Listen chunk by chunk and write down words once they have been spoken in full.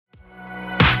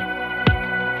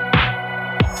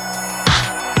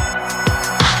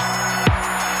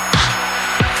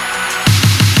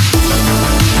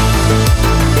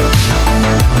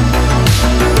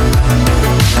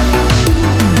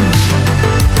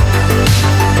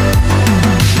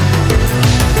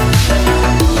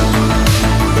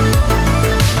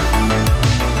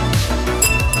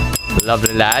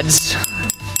Lovely lads.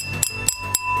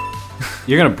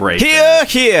 You're gonna break. Here.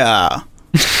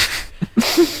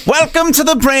 Welcome to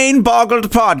the Brain Boggled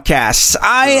Podcast.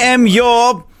 I am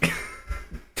your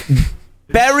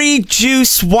berry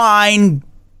juice wine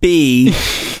bee,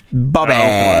 Bobby. Oh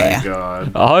my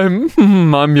god.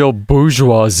 I'm your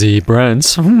bourgeoisie,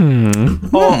 Brent. Oh,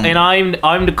 and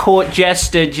I'm the court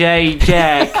jester, J.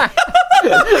 Jack.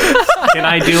 Can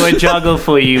I do a juggle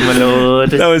for you, my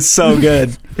lord? That was so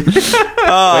good. Way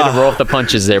to roll off the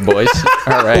punches there, boys.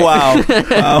 All right. Wow.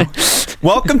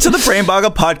 Welcome to the Brain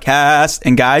Boggled Podcast.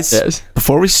 And guys, Yes.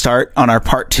 before we start on our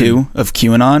part 2 of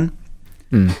QAnon,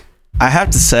 I have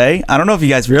to say, I don't know if you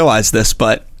guys realize this,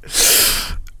 but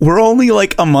we're only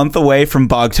like a month away from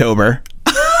Bogtober.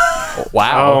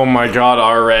 Wow. Oh my god,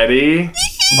 already?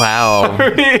 Wow.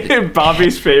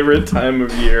 Bobby's favorite time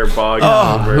of year,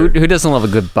 Bogtober. Who doesn't love a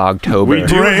good Bogtober? We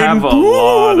do have a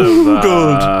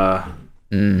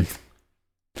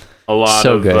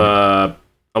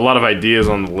lot of ideas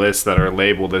on the list that are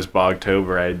labeled as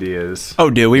Bogtober ideas. Oh,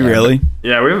 do we really?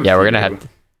 Yeah, we're gonna have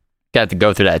to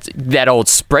go through that old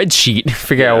spreadsheet,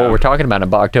 figure out what we're talking about in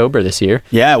Bogtober this year.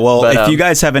 Yeah, well, But, if you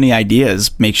guys have any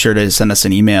ideas, make sure to send us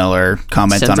an email or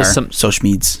comment on our social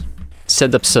medias.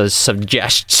 Send up some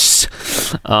suggestions.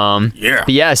 Yeah. But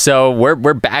yeah, so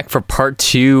we're back for part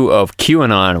 2 of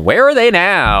QAnon. Where are they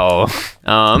now?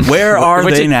 Where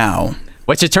are they now?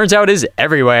 Which it turns out is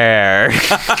everywhere.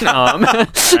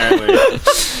 apparently.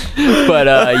 But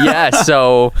yeah,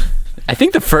 so I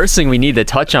think the first thing we need to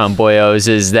touch on, boyos,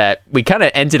 is that we kind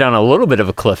of ended on a little bit of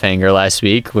a cliffhanger last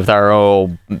week with our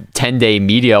old 10-day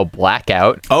media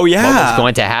blackout. Oh, yeah. What was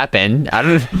going to happen? I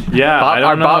don't know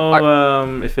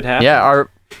if it happened. Yeah,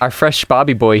 our fresh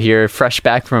Bobby boy here, fresh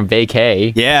back from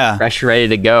vacay. Yeah. Fresh, ready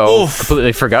to go. Oof.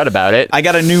 Completely forgot about it. I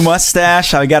got a new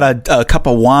mustache. I got a cup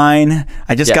of wine.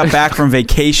 I just got back from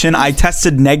vacation. I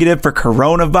tested negative for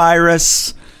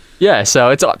coronavirus. Yeah,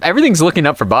 so everything's looking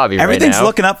up for Bobby Everything's right now.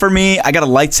 looking up for me. I got a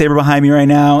lightsaber behind me right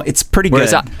now. It's pretty good.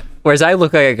 Whereas I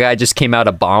look like a guy just came out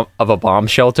of a bomb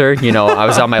shelter. You know, I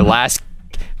was on my last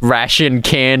ration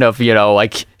can of,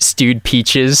 like stewed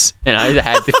peaches, and I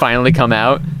had to finally come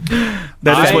out.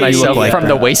 That is what you look like. From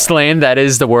the wasteland that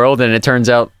is the world, and it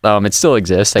turns out it still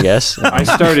exists, I guess. I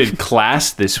started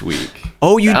class this week.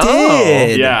 Oh, you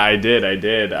did? Yeah, I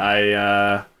did.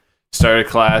 I started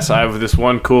class. I have this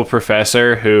one cool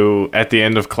professor who at the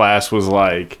end of class was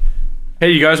like,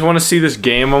 hey, you guys want to see this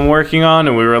game I'm working on?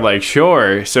 And we were like,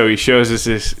 sure. So he shows us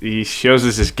this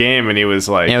game, and he was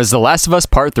like, and it was The Last of Us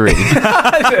Part 3.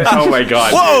 oh my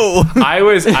god. Whoa. Dude. I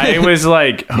was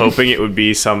like hoping it would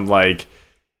be some like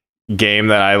game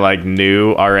that I like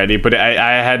knew already, but I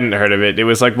hadn't heard of it. It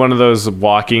was like one of those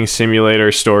walking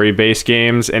simulator story-based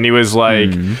games, and he was like,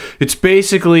 it's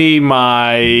basically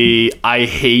my I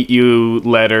hate you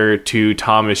letter to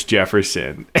Thomas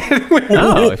Jefferson.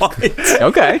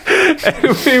 Okay.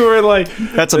 And we were like,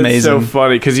 That's amazing. So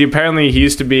funny, because he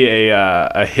used to be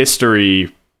a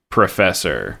history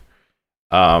professor.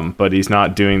 But he's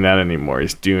not doing that anymore.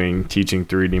 He's teaching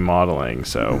 3D modeling.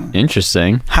 So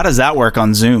Interesting. How does that work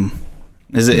on Zoom?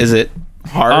 Is it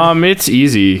hard? It's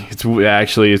easy. It's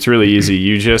really easy.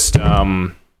 You just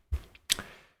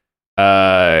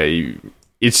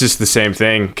it's just the same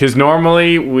thing. Because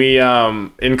normally we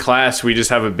in class we just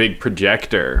have a big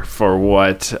projector for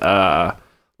what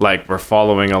like we're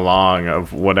following along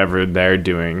of whatever they're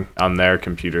doing on their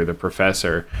computer, the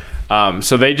professor.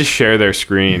 So they just share their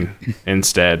screen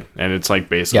instead, and it's like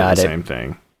basically the same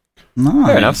thing. Nice.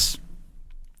 Fair enough.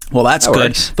 Well, that's That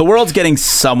good. works. The world's getting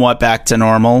somewhat back to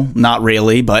normal. Not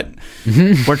really, but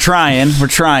we're trying. We're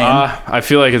trying. I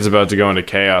feel like it's about to go into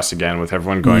chaos again with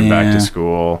everyone going back to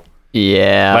school.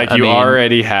 Yeah. Like you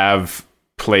already have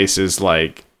places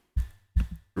like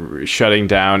shutting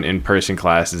down in-person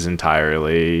classes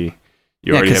entirely.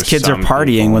 Yeah, because kids are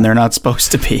partying when they're not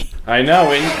supposed to be. I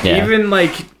know, and even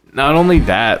like not only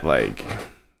that, like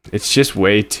it's just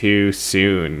way too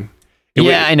soon.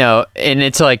 I know, and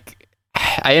it's like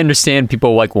I understand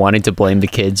people like wanting to blame the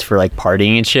kids for like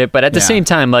partying and shit, but at the same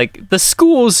time, like the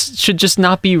schools should just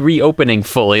not be reopening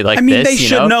fully like this. They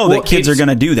should know that kids are going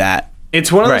to do that. It's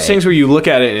one of those things where you look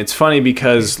at it and it's funny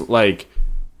because like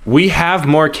we have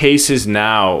more cases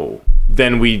now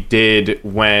than we did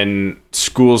when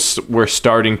schools were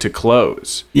starting to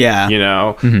close. Yeah. You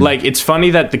know? Like, it's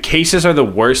funny that the cases are the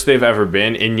worst they've ever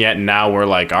been, and yet now we're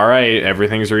like, all right,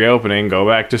 everything's reopening, go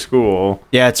back to school.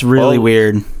 Yeah, it's really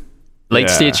weird. Late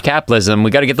stage capitalism.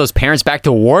 We got to get those parents back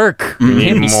to work. You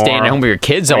can't be staying at home with your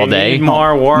kids all day. Need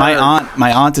more work.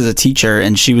 My aunt is a teacher,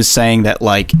 and she was saying that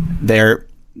like their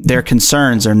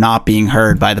concerns are not being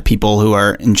heard by the people who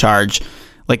are in charge.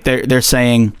 Like they're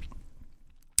saying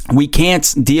we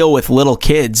can't deal with little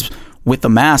kids with the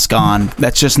mask on.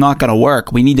 That's just not going to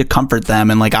work. We need to comfort them,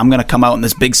 and like I'm going to come out in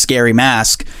this big scary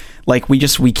mask. Like we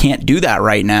can't do that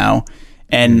right now.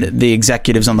 And the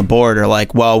executives on the board are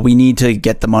like, well, we need to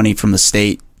get the money from the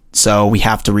state, so we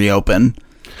have to reopen.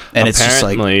 And it's just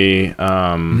like,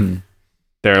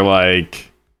 they're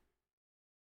like,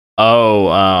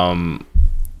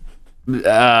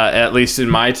 at least in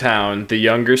my town, the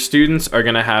younger students are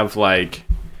gonna have like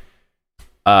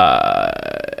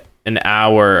an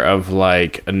hour of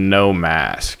like a no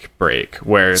mask break,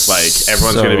 where like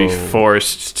everyone's gonna be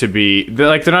forced to be they're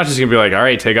not just gonna be like, all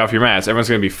right, take off your mask. Everyone's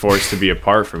gonna be forced to be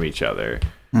apart from each other.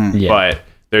 But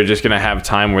they're just gonna have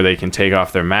time where they can take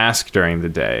off their mask during the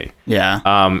day.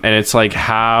 And it's like,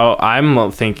 how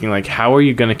I'm thinking, like, how are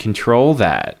you gonna control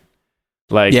that?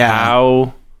 Like,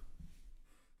 how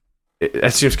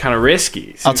that seems kind of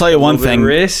risky. I'll tell you one thing.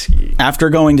 Risky. After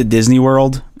going to Disney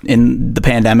World in the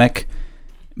pandemic,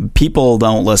 people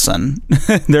don't listen.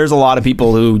 There's a lot of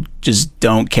people who just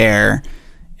don't care.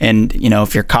 And, you know,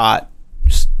 if you're caught,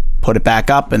 just put it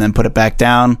back up and then put it back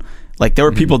down. Like, there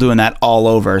were people doing that all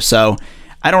over. So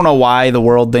I don't know why the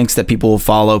world thinks that people will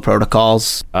follow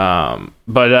protocols. But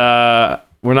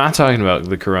we're not talking about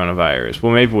the coronavirus.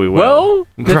 Well, maybe we will. Well,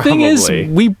 the thing is,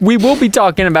 we will be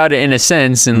talking about it in a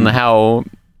sense, and how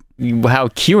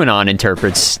QAnon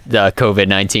interprets the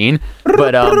COVID-19.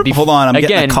 But hold on, I'm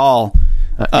getting a call.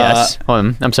 Yes,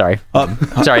 I'm sorry.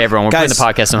 Sorry, everyone. We're guys,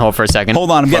 putting the podcast on hold for a second.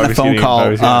 Hold on, I'm getting a phone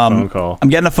call. I'm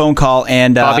getting a phone call,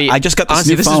 and Bobby, I just got this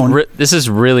honestly, new phone. This is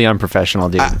really unprofessional,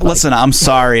 dude. Listen, I'm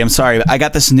sorry. I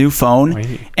got this new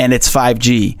phone, and it's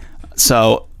 5G,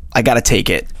 so I gotta take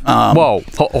it. Whoa,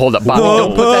 hold up, Bobby!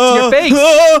 Don't put that to your face,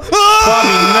 Bobby.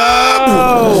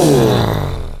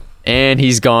 No. And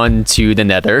he's gone to the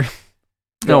nether.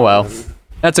 Oh well,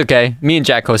 that's okay. Me and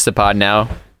Jack host the pod now.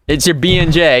 It's your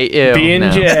B&J. Ew, B&J.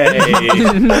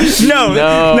 No.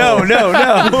 No.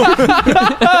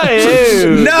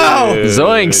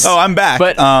 Zoinks. Oh, I'm back.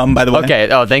 But by the way. Okay.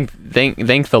 Oh, thank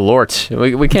the Lord.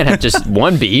 We can't have just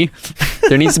one B.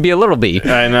 There needs to be a little B.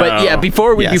 I know. But yeah,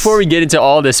 before we get into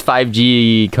all this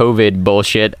 5G COVID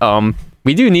bullshit,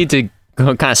 we do need to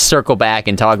kind of circle back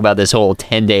and talk about this whole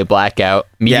 10-day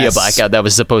media blackout that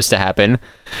was supposed to happen.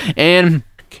 And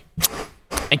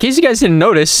in case you guys didn't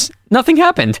notice, nothing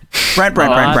happened. Brent.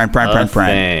 That's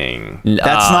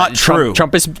not true.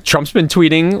 Trump's been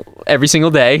tweeting every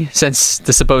single day since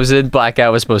the supposed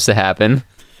blackout was supposed to happen.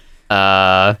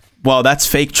 Well, that's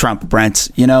fake Trump,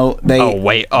 Brent. You know,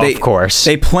 of course.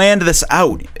 They planned this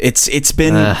out. It's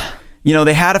been you know,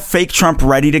 they had a fake Trump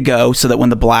ready to go so that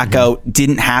when the blackout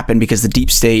didn't happen because the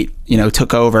deep state, you know,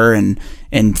 took over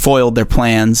and foiled their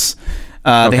plans.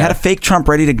 They had a fake Trump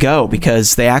ready to go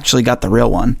because they actually got the real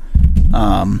one.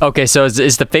 Okay, so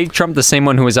is the fake Trump the same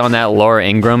one who was on that Laura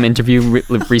Ingraham interview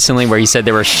recently where he said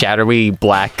there were shadowy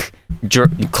black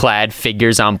clad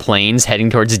figures on planes heading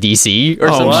towards DC or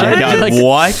some shit? God, like,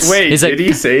 what? Wait, did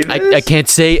he say this? I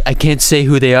can't say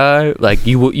who they are. Like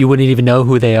you wouldn't even know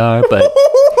who they are, but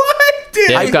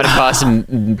they've got to cause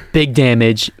some big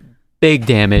damage.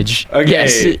 Okay.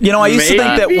 Yes. You know, I used to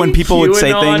think that when people would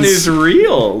say QAnon things is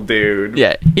real, dude.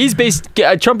 Yeah,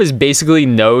 Trump is basically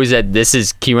knows that this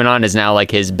is QAnon is now like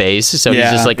his base, so he's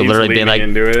just like literally being like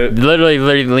literally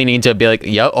leaning into it, be like,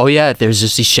 there's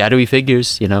just these shadowy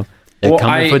figures, you know. They're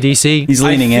coming for DC. He's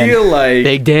leaning in. I feel like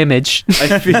big damage.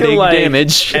 I feel big like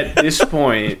damage. At this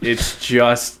point, it's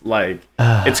just like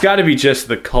it's got to be just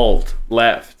the cult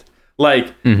left.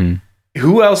 Like,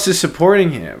 who else is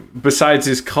supporting him besides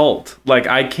his cult? Like,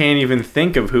 I can't even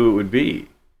think of who it would be.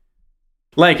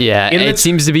 Like, it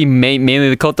seems to be mainly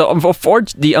the cult.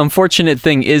 The unfortunate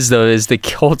thing is, though, is the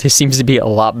cult seems to be a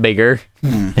lot bigger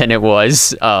than it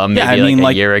was maybe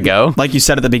a year ago. Like you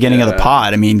said at the beginning of the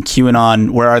pod, I mean,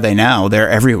 QAnon, where are they now? They're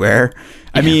everywhere.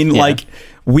 I mean,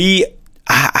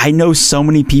 I know so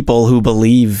many people who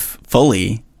believe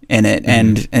fully in it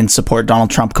and support Donald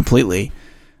Trump completely.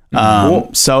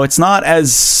 So it's not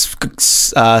as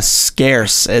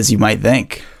scarce as you might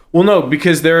think. Well, no,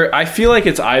 because I feel like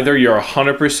it's either you're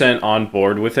 100% on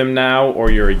board with him now or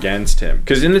you're against him.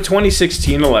 Because in the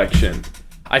 2016 election,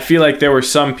 I feel like there were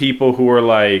some people who were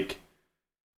like,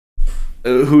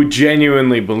 who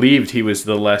genuinely believed he was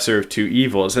the lesser of two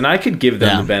evils. And I could give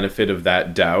them the benefit of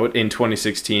that doubt in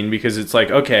 2016 because it's like,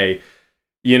 okay,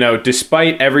 you know,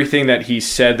 despite everything that he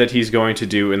said that he's going to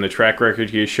do and the track record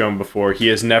he has shown before, he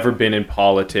has never been in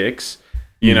politics.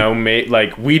 You know,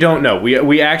 we don't know.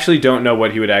 We actually don't know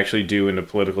what he would actually do in a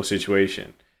political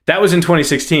situation. That was in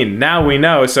 2016. Now we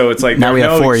know, so it's like Now we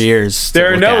have 4 years.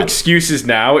 There are no excuses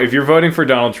now. If you're voting for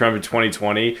Donald Trump in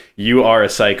 2020, you are a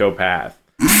psychopath.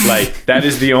 Like, that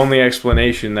is the only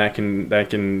explanation that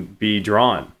can be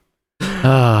drawn.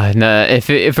 No,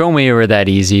 if only it were that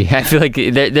easy. I feel like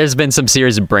there's been some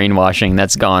serious brainwashing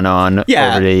that's gone on over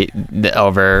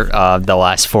the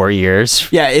last 4 years.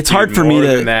 Yeah, it's hard for me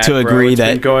to agree that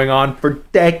it's been going on for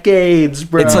decades,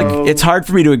 bro. It's hard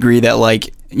for me to agree that,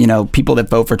 like, you know, people that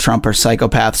vote for Trump are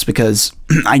psychopaths, because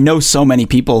I know so many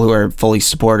people who are fully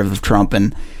supportive of Trump,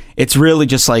 and it's really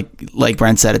just like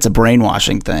Brent said, it's a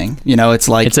brainwashing thing. You know, it's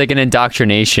like an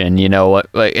indoctrination. You know what?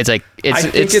 Like, it's like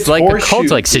it's like a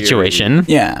cult-like situation.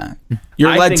 Yeah,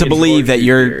 you're led to believe that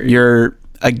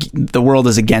the world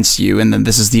is against you, and then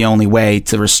this is the only way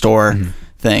to restore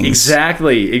things.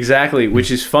 Exactly.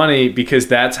 Which is funny, because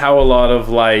that's how a lot of,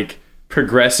 like,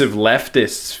 progressive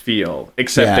leftists feel,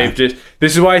 except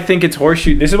this is why I think it's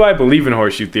horseshoe. This is why I believe in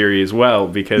horseshoe theory as well,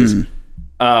 because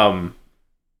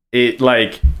it,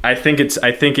 like, I think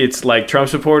it's like Trump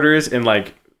supporters and,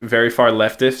 like, very far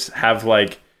leftists have,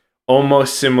 like,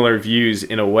 almost similar views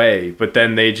in a way, but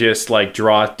then they just, like,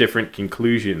 draw different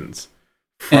conclusions.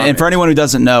 And for anyone who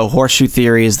doesn't know, horseshoe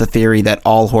theory is the theory that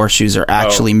all horseshoes are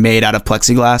actually made out of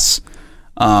plexiglass.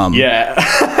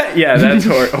 Yeah, that's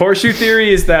horseshoe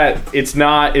theory is that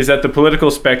the political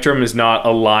spectrum is not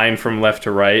a line from left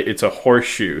to right. It's a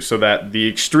horseshoe, so that the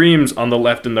extremes on the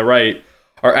left and the right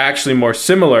are actually more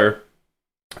similar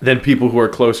than people who are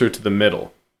closer to the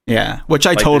middle. Yeah, which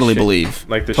I totally believe.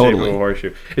 Like the shape of a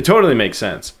horseshoe. It totally makes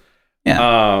sense.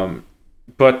 Yeah.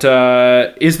 But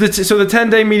so the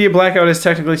 10-day media blackout is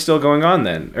technically still going on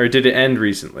then, or did it end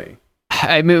recently?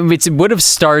 I mean, it would have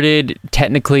started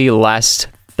technically last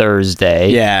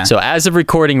Thursday. Yeah. So as of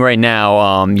recording right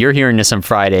now, you're hearing this on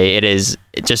Friday. It is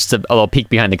just a little peek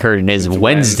behind the curtain. It is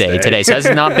Wednesday today. So it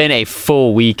has not been a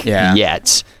full week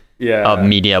yet. Of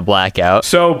media blackout.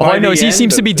 So all I know is he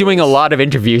seems to be doing a lot of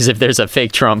interviews if there's a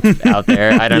fake Trump out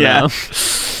there. I don't know.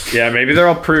 Yeah, maybe they're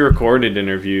all pre-recorded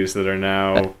interviews that are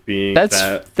now being... That's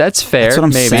fair. That's what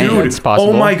I'm saying. Dude, it's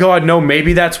possible. Oh my god, no,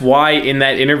 maybe that's why in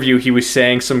that interview he was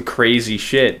saying some crazy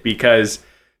shit, because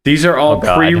these are all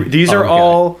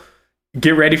all...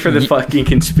 Get ready for the fucking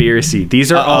conspiracy.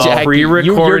 These are all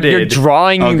pre-recorded.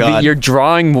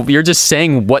 You're just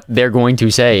saying what they're going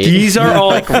to say. These are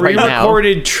all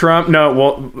pre-recorded Trump. No,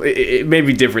 well, it may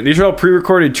be different. These are all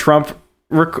pre-recorded Trump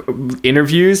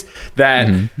interviews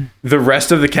that the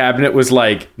rest of the cabinet was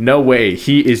like, no way,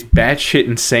 he is batshit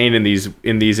insane in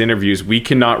these interviews. We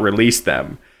cannot release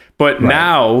them. But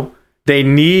now they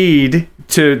need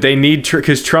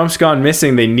because Trump's gone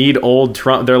missing. They need old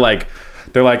Trump. They're like,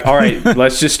 all right,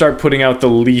 let's just start putting out the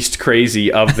least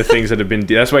crazy of the things that have been.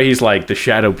 That's why he's like the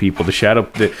shadow people,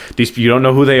 these you don't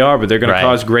know who they are, but they're going to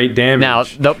cause great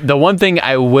damage. Now, the one thing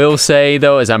I will say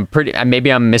though is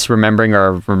maybe I'm misremembering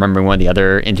or remembering one of the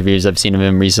other interviews I've seen of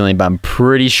him recently, but I'm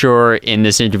pretty sure in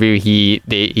this interview he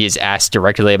is asked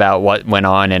directly about what went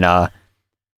on in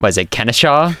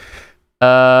Kenosha,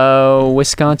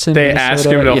 Wisconsin. They asked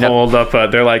him to hold up.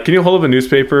 They're like, can you hold up a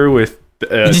newspaper with?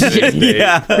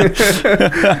 Yeah.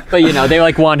 But they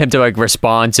like want him to like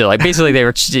respond to, like, basically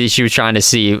she was trying to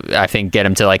see, I think, get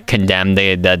him to like condemn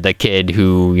the kid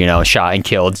who shot and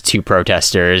killed 2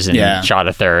 protesters and shot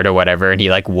a third or whatever, and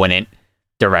he like wouldn't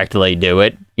directly do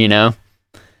it.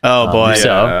 Oh boy!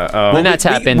 When that's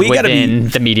happened within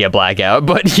the media blackout,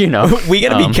 but we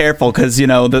got to be careful, because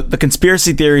the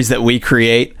conspiracy theories that we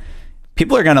create,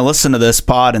 people are going to listen to this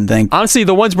pod and think... Honestly,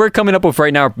 the ones we're coming up with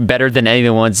right now are better than any of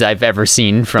the ones I've ever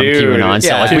seen from QAnon.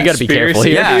 So we got to be careful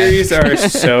here. Conspiracy theories are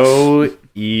so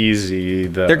easy,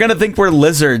 though. They're going to think we're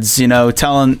lizards,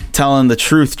 telling the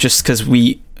truth just because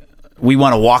we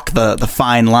want to walk the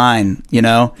fine line,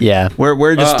 Yeah.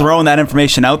 We're just throwing that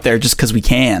information out there just because we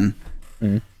can.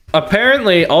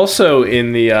 Apparently, also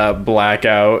in the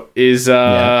blackout is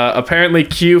apparently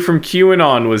Q from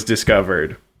QAnon was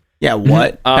discovered. Yeah,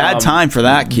 what? Bad time for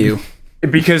that, Q.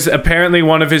 Because apparently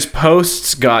one of his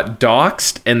posts got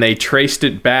doxxed, and they traced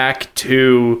it back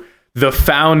to the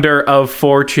founder of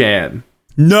 4chan.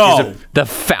 No! The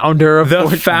founder of 4chan?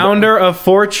 The founder of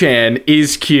 4chan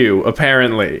is Q,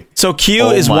 apparently. So Q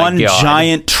is one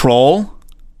giant troll?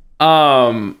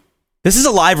 This is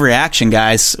a live reaction,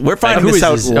 guys. We're finding this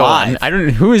out live. I don't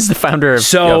know who is the founder of.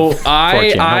 So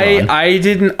I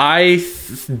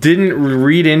didn't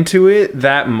read into it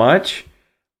that much,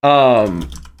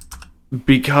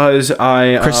 because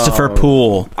Christopher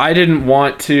Poole. I didn't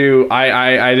want to.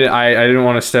 I didn't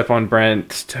want to step on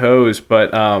Brent's toes, but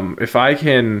if I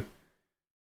can,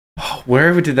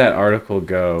 wherever did that article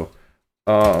go?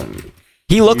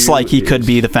 He looks like he could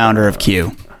be the founder of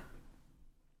Q.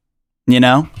 You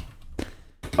know?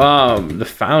 The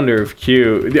founder of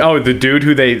Q. Oh, the dude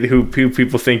who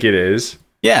people think it is.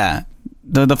 Yeah,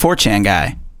 the 4chan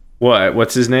guy.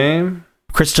 What's his name?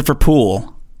 Christopher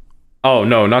Poole. Oh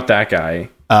no, not that guy.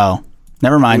 Oh,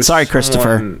 never mind. Sorry,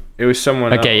 Christopher. It was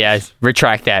someone else. Okay, yeah,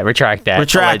 retract that. Retract.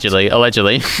 Allegedly.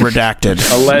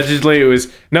 Redacted. Allegedly, it was.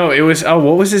 Oh,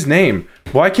 what was his name?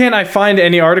 Why can't I find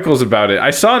any articles about it?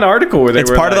 I saw an article where they were.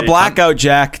 It's part of the blackout,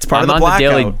 Jack. It's part of the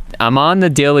blackout. I'm on the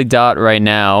Daily Dot right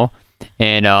now,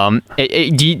 and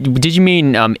did you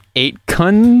mean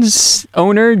 8kun's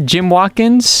owner Jim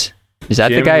Watkins? Is that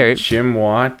the guy? Or? Jim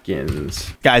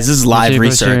Watkins. Guys, this is live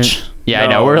research. Yeah, I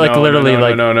know. We're like literally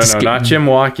like. No, not Jim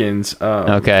Watkins.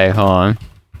 Okay, hold on.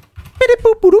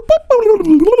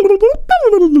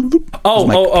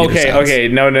 Okay.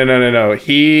 No.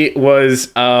 He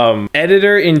was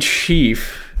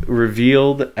editor-in-chief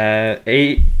revealed at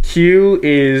Q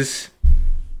is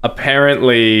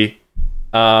apparently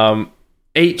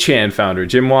 8chan founder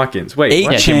Jim Watkins. Wait,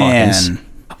 8chan.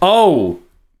 Oh.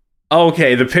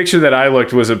 Okay, the picture that I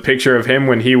looked was a picture of him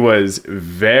when he was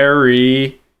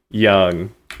very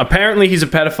young. Apparently he's a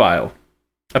pedophile.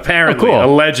 Apparently,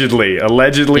 allegedly.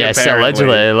 Yes,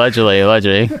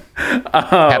 allegedly.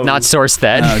 Have not sourced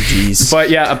that. Oh, jeez. But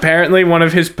yeah, apparently one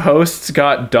of his posts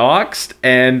got doxxed,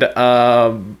 and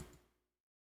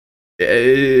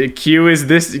Q is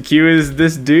this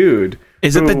dude.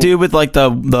 Is it the dude with like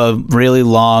the really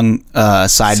long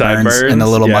sideburns and the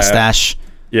little mustache?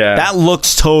 Yeah, that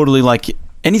looks totally like,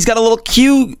 and he's got a little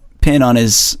Q pin on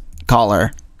his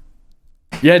collar.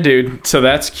 Yeah, dude. So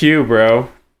that's Q, bro.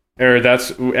 Or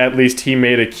that's, at least he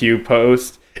made a Q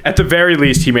post. At the very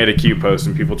least, he made a Q post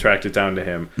and people tracked it down to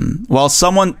him. Well,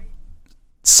 someone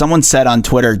said on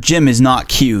Twitter, Jim is not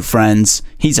Q, friends.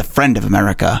 He's a friend of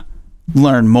America.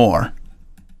 Learn more.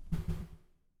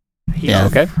 Yeah,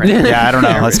 okay. Yeah, I don't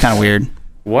know. That's kind of weird.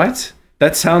 What?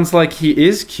 That sounds like he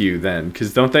is Q then,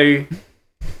 because aren't they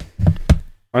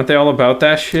all about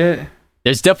that shit?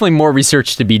 There's definitely more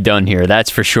research to be done here, that's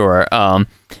for sure.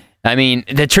 I mean,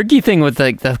 the tricky thing with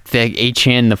like the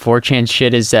 8chan, the 4chan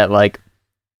shit is that like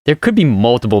there could be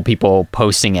multiple people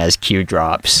posting as Q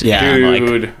drops. Yeah,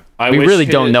 dude. We really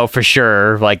don't know for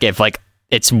sure, like if like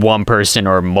it's one person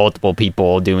or multiple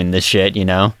people doing this shit, you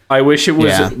know? I wish it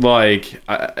was like,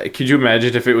 could you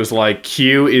imagine if it was like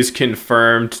Q is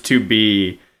confirmed to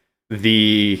be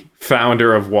the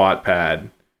founder of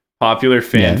Wattpad? Popular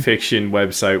fan fiction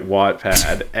website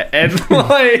Wattpad, and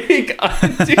like,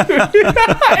 dude,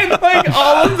 and like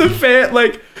all of the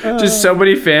just so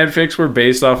many fanfics were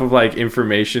based off of like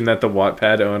information that the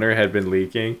Wattpad owner had been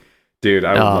leaking. Dude,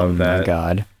 I would love that. Oh my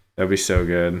god, that'd be so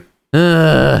good.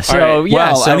 So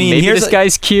maybe this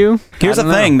guy's Q. Here's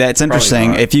the thing that's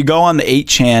interesting. If you go on the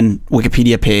 8chan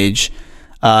Wikipedia page,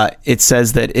 it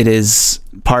says that it is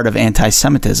part of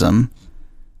anti-Semitism.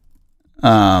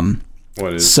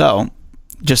 What is so?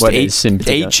 Just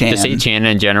 8chan. Just 8chan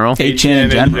in general.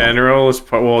 8chan in general is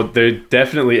they're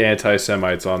definitely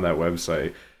anti-Semites on that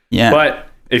website. Yeah, but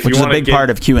if which you is a big part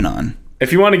of QAnon.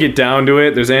 If you want to get down to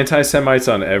it, there's anti-Semites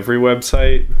on every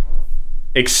website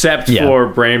except for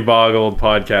Brainboggled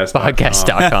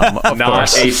Podcast.com. Of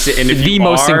course. The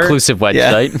most inclusive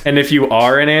website. Yeah. And if you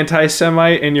are an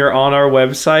anti-Semite and you're on our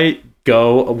website,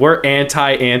 we're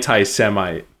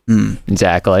anti-Semite.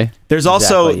 Exactly. There's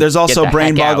also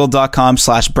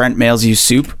brainboggle.com/Brent mails you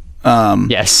soup.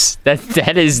 Yes,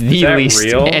 that is the least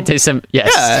anti-Semitic.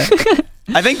 Yes. Yeah.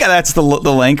 I think that's the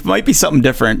link. Might be something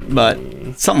different, but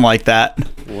something like that.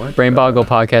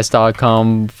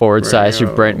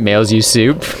 Brainbogglepodcast.com/Brent mails you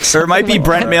soup. Or it might be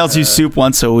Brent mails you soup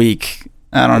once a week.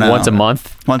 I don't know. Once a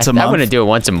month? I wouldn't do it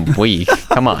once a week.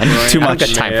 Come on. Too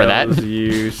much time for that.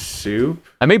 You soup?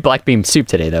 I made black bean soup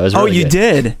today, though. It was really you good.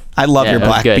 did? I love your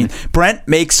black bean. Brent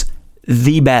makes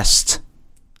the best,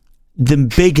 the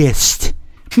biggest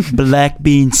black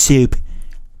bean soup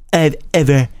I've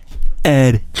ever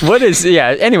had. What is,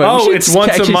 anyway. Oh, it's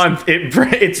once a month.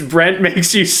 It's Brent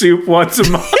makes you soup once a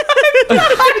month.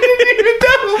 I didn't even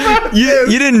know about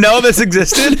this. You didn't know this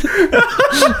existed?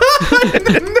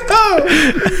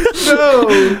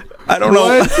 No. I don't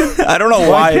know. I don't know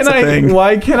why it's a thing.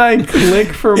 Why can I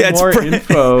click for more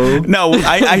info? No,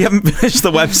 I haven't finished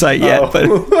the website yet, but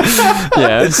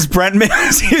it's Brent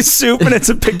makes you soup, and it's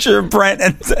a picture of Brent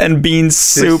and bean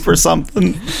soup or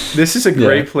something. This is a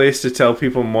great place to tell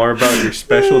people more about your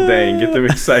special day and get them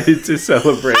excited to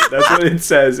celebrate. That's what it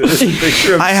says. It's a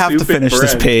picture of I have to finish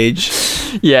this page.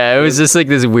 Yeah, it was just like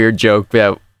this weird joke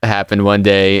that happened one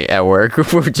day at work. We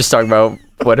were just talking about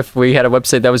What if we had a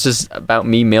website that was just about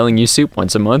me mailing you soup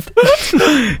once a month?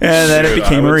 And then it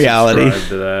became a reality. Subscribe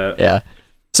to that. Yeah.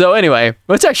 So anyway,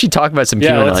 let's actually talk about some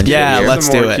QAnon. let's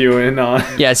Some do more it.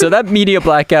 QAnon. Yeah, so that media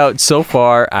blackout so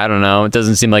far, I don't know. It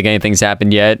doesn't seem like anything's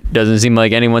happened yet. Doesn't seem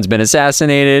like anyone's been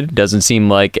assassinated. Doesn't seem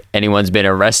like anyone's been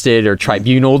arrested or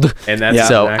tribunaled. And that's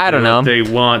So, exactly I don't know. what they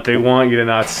want. They want you to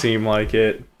not seem like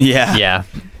it. Yeah. Yeah.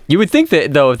 You would think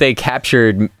that, though, if they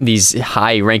captured these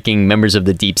high-ranking members of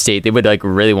the deep state, they would, like,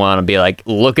 really want to be like,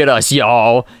 look at us,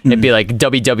 y'all. It'd be, like,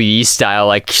 WWE style,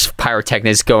 like,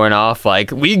 pyrotechnics going off, like,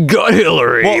 we got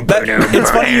Hillary. Well,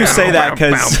 it's funny you say that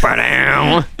because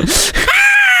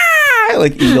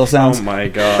like eagle sounds. Oh my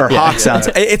god. Or hawk sounds.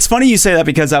 It's funny you say that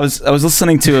because I was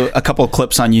listening to a couple of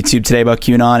clips on YouTube today about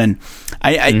QAnon, and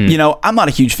I you know, I'm not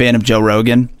a huge fan of Joe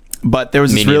Rogan, but there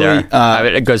was Me this really neither. I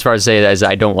would go as far as to say as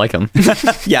I don't like him.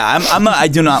 yeah, I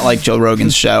do not like Joe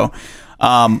Rogan's show.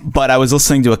 But I was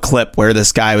listening to a clip where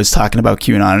this guy was talking about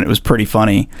QAnon, and it was pretty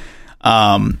funny.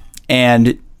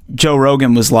 And Joe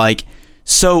Rogan was like,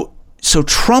 so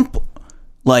Trump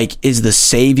like is the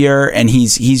savior, and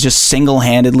he's just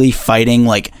single-handedly fighting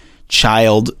like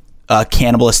child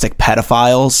cannibalistic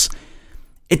pedophiles.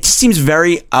 It just seems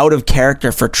very out of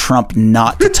character for Trump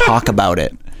not to talk about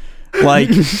it. Like,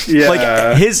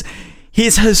 like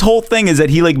his whole thing is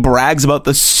that he like brags about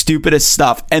the stupidest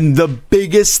stuff, and the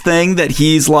biggest thing that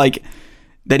he's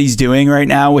doing right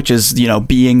now, which is, you know,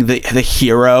 being the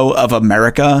hero of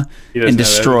America and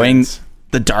destroying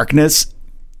the darkness.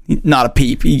 Not a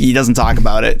peep. He doesn't talk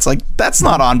about it. It's like, that's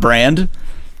not on brand.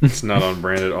 It's not on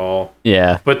brand at all.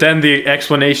 Yeah. But then the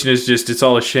explanation is just it's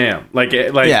all a sham. Like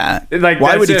Yeah. Like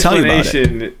Why would he tell you about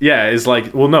it? Yeah, is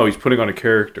like, well, no, he's putting on a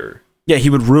character. Yeah, he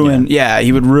would ruin. Yeah,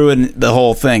 he would ruin the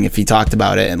whole thing if he talked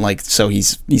about it, and like, so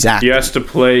he's acting. He has to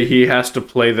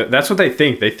play that. That's what they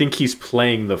think. They think he's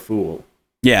playing the fool.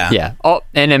 Yeah. Yeah.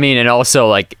 And also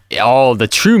like all the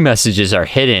true messages are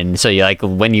hidden. So you like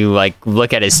when you like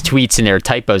look at his tweets and their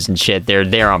typos and shit, they're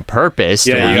there on purpose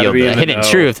to reveal the hidden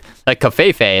truth. Like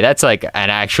Covfefe, that's like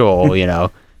an actual, you know,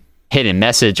 hidden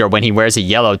message. Or when he wears a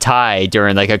yellow tie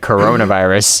during like a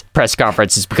coronavirus press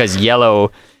conference, it's because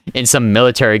yellow in some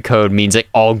military code means like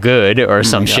all good or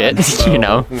some shit. You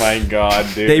know? Oh my god,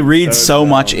 dude. They read so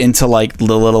much into like the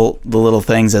little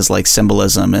things as like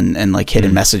symbolism and like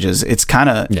hidden messages. It's kind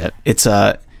of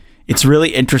it's really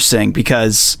interesting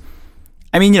because,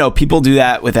 I mean, you know, people do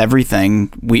that with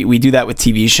everything. We do that with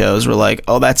TV shows. We're like,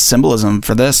 oh, that's symbolism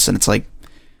for this, and it's like,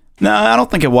 no, I don't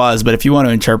think it was. But if you want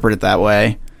to interpret it that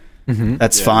way,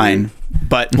 that's fine. Dude.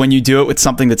 But when you do it with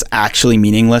something that's actually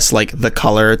meaningless, like the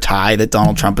color tie that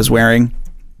Donald Trump is wearing,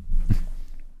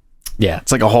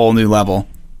 it's like a whole new level.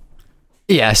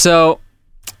 Yeah, so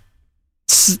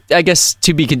I guess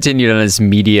to be continued on this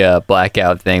media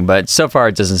blackout thing, but so far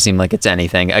it doesn't seem like it's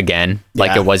anything again,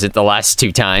 like it wasn't the last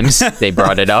two times they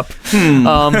brought it up.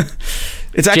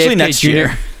 It's actually JFK next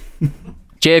year.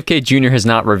 JFK Jr. has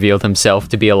not revealed himself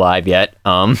to be alive yet,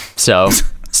 so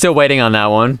still waiting on that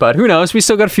one, but who knows? We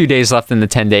still got a few days left in the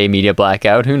 10-day media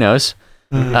blackout. Who knows?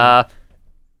 Well,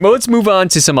 let's move on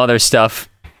to some other stuff.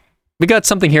 We got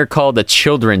something here called the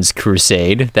Children's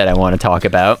Crusade that I want to talk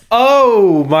about.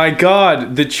 Oh my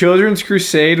god, the Children's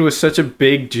Crusade was such a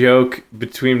big joke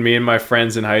between me and my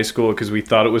friends in high school because we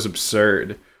thought it was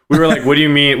absurd. We were like, what do you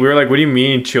mean? We were like, what do you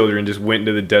mean children just went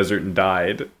into the desert and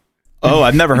died? Oh,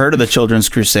 I've never heard of the Children's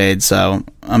Crusade, so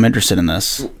I'm interested in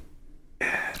this.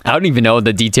 I don't even know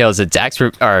the details that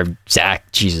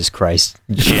Jesus Christ,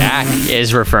 Jack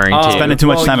is referring to. Spending too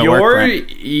much time at work, right?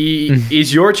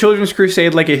 Is your Children's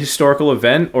Crusade like a historical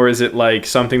event, or is it like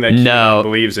something that QAnon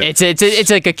believes in?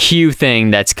 It's like a Q thing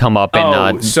that's come up in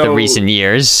the recent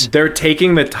years. They're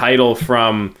taking the title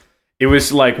from. It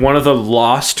was like one of the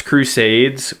Lost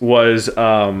Crusades was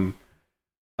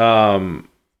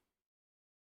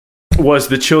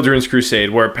the Children's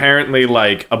Crusade, where apparently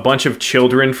like a bunch of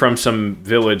children from some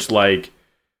village like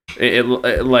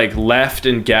left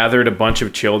and gathered a bunch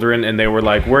of children, and they were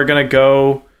like, we're gonna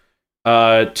go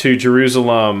to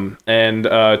Jerusalem and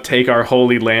take our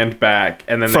holy land back,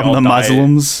 and then from the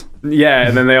Muslims. Yeah,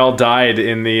 and then they all died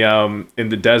in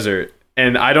the desert.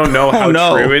 And I don't know how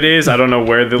true it is. I don't know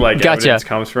where the evidence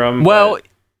comes from. Well,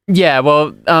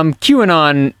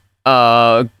 QAnon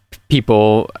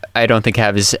people, I don't think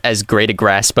have as great a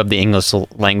grasp of the English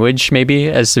language, maybe,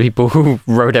 as the people who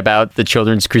wrote about the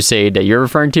Children's Crusade that you're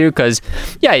referring to. Because,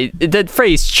 the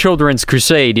phrase Children's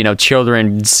Crusade, you know,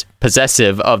 children's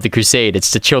possessive of the crusade,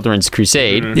 it's the Children's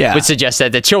Crusade, which suggests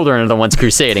that the children are the ones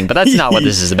crusading, but that's not what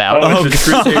this is about.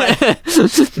 Crusade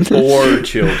for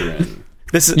children.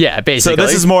 basically. So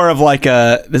this is more of like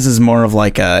a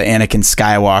Anakin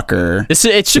Skywalker.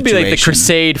 It should be like the situation.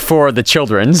 crusade for the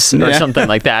children's or something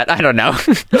like that. I don't know.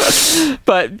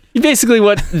 But basically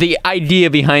what the idea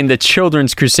behind the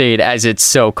children's crusade, as it's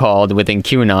so called within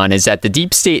QAnon, is that the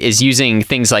deep state is using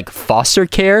things like foster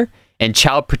care and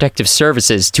child protective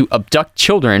services to abduct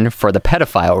children for the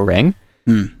pedophile ring.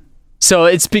 So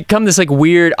it's become this like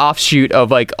weird offshoot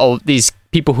of like all these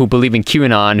people who believe in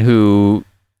QAnon, who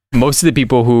most of the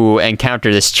people who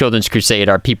encounter this children's crusade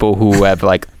are people who have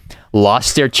like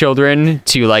lost their children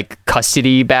to like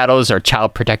custody battles or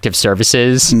child protective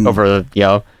services over,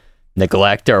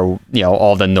 neglect or,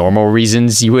 all the normal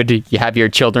reasons you have your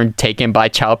children taken by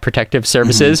child protective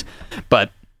services.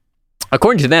 But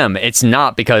according to them, it's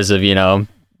not because of,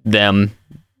 them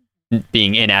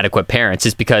being inadequate parents.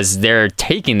 It's because they're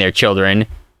taking their children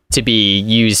to be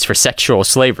used for sexual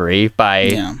slavery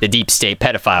by the deep state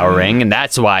pedophile ring, and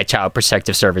that's why child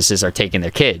protective services are taking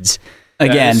their kids.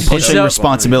 Again, pushing so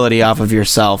responsibility off of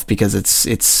yourself because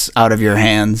it's out of your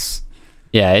hands.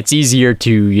 Yeah, it's easier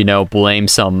to, blame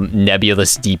some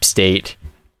nebulous deep state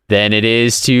than it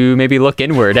is to maybe look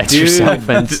inward at yourself.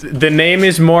 And the name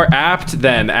is more apt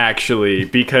then, actually,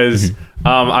 because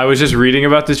I was just reading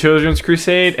about the Children's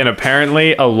Crusade, and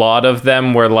apparently a lot of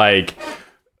them were like,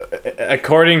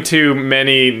 according to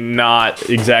many not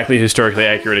exactly historically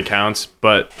accurate accounts,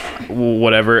 but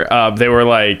whatever, they were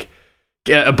like,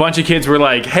 a bunch of kids were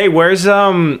like, hey, where's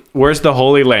the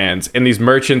Holy Lands? And these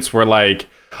merchants were like,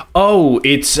 oh,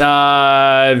 it's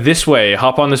this way,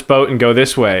 hop on this boat and go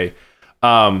this way.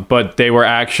 But they were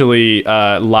actually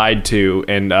lied to,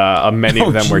 and many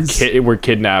of them were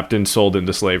kidnapped and sold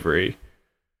into slavery.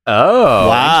 Oh,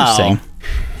 wow. Interesting.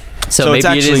 So maybe it's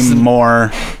actually it is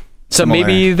more. So similar.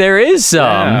 maybe there is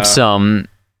some.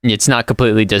 It's not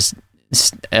completely just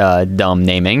dumb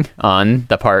naming on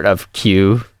the part of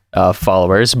Q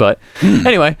followers, but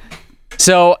anyway.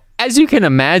 So as you can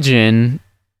imagine,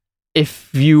 if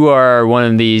you are one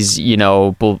of these,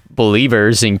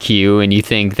 believers in Q, and you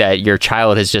think that your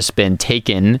child has just been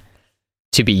taken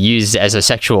to be used as a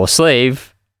sexual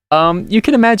slave, you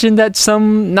can imagine that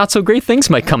some not so great things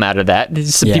might come out of that.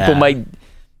 Some people might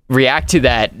react to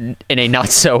that in a not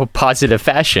so positive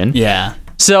fashion. Yeah.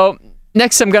 So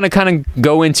next, I'm going to kind of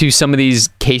go into some of these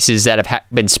cases that have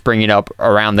been springing up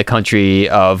around the country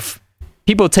of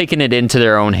people taking it into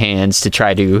their own hands to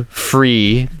try to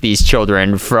free these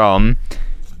children from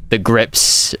the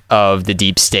grips of the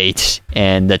deep state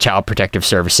and the child protective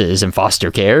services and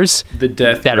foster cares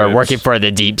that are working for the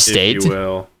deep state. If you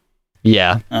will.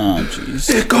 Yeah. Oh, jeez.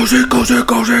 It goes.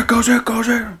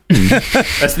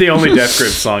 That's the only Death Grip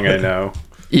song I know.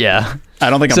 Yeah. I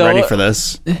don't think I'm ready for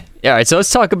this. All right, so let's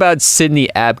talk about Sydney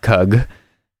Abcug.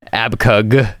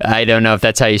 Abcug. I don't know if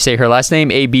that's how you say her last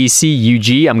name.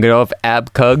 Abcug. I'm going to go with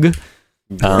Abcug.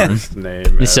 Worst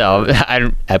name. So,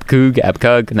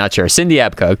 Abcug, not sure. Cindy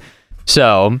Abcug.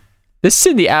 So, this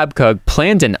Cindy Abcug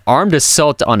planned an armed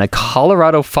assault on a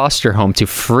Colorado foster home to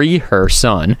free her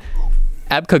son.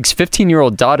 Abcug's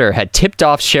 15-year-old daughter had tipped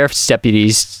off sheriff's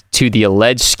deputies to the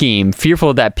alleged scheme,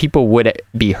 fearful that people would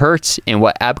be hurt in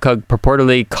what Abcug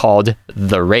purportedly called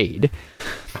the raid.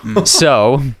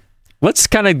 So, let's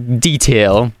kind of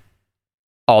detail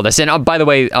all this. And by the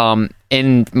way,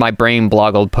 in my Brain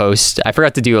Bloggled post, I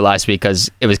forgot to do it last week because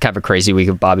it was kind of a crazy week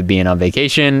of Bobby being on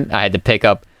vacation. I had to pick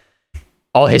up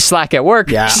all his slack at work.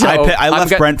 Yeah, so I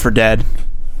left Brent for dead.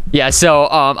 Yeah, so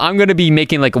I'm going to be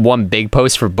making like one big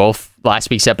post for both last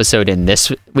week's episode and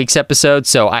this week's episode.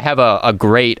 So I have a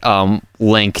great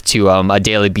link to a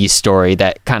Daily Beast story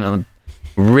that kind of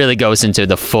really goes into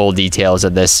the full details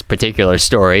of this particular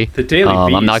story. The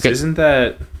Daily Beast, isn't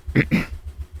that...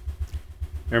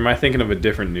 Or am I thinking of a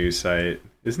different news site?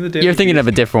 Isn't the Daily You're thinking Beast? of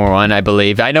a different one, I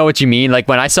believe. I know what you mean. Like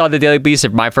when I saw the Daily Beast,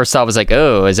 my first thought was like,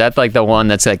 "Oh, is that like the one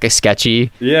that's like a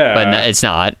sketcy?" Yeah, but no, it's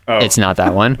not. Oh. It's not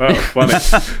that one. Oh, funny.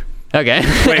 Okay.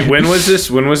 Wait, when was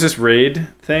this raid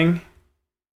thing?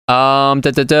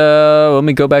 Let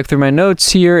me go back through my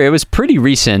notes here. It was pretty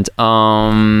recent.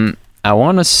 I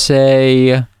want to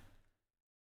say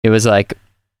it was like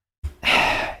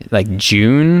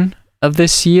June of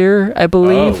this year, I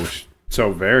believe. Oh,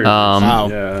 so very wow.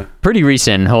 Yeah. Pretty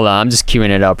recent. Hold on, I'm just queuing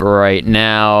it up right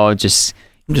now. Just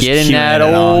getting that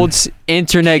old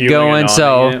internet going.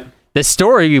 So the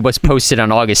story was posted on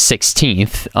August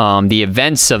 16th. The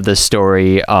events of the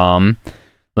story,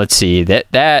 let's see,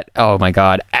 that oh my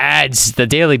god, ads, the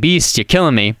Daily Beast, you're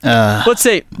killing me. Let's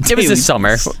say it was this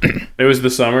summer. It was the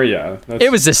summer, yeah.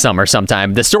 It was this summer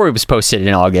sometime. The story was posted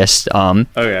in August.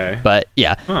 Okay. But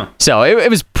yeah. Huh. So it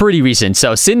was pretty recent.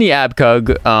 So Sydney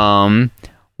Abcug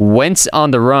went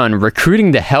on the run,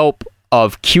 recruiting the help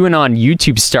of QAnon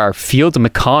YouTube star Field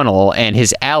McConnell and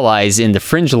his allies in the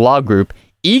fringe law group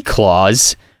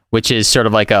E-Clause, which is sort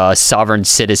of like a sovereign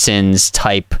citizens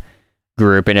type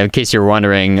group. And in case you're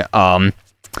wondering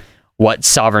what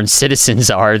sovereign citizens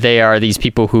are, they are these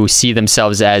people who see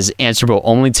themselves as answerable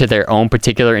only to their own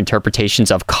particular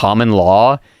interpretations of common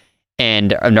law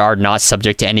and are not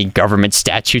subject to any government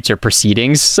statutes or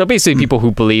proceedings. So basically people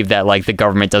who believe that like the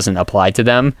government doesn't apply to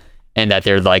them and that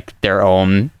they're like their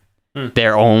own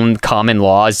common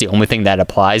law is the only thing that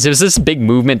applies. It was this big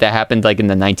movement that happened like in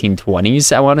the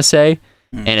 1920s, I want to say.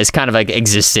 And it's kind of like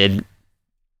existed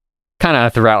kind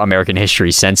of throughout American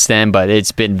history since then, but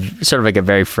it's been sort of like a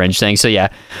very fringe thing. So yeah,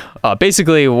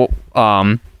 basically,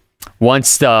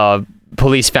 once the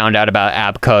police found out about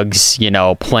Abcug's,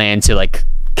 plan to like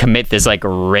commit this like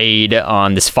raid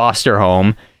on this foster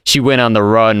home, she went on the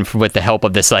run with the help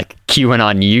of this like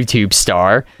QAnon YouTube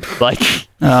star. Like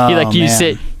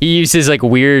he used his like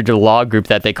weird law group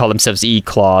that they call themselves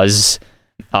E-Clause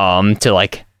to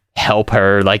like help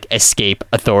her like escape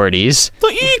authorities. The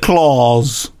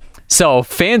E-Clause. So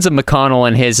fans of McConnell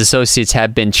and his associates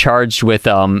have been charged with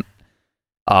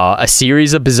a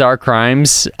series of bizarre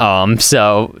crimes.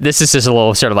 So this is just a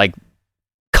little sort of like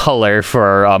color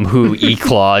for who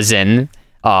E-Clause and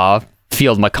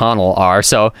Field McConnell are.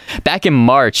 So back in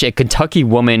March, a Kentucky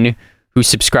woman who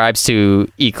subscribes to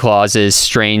E-Clause's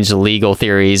strange legal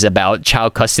theories about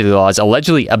child custody laws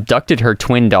allegedly abducted her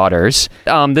twin daughters.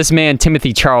 This man,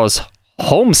 Timothy Charles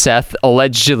Holmseth,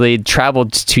 allegedly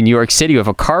traveled to New York City with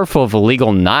a car full of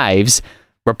illegal knives,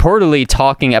 reportedly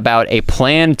talking about a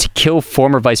plan to kill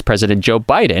former Vice President Joe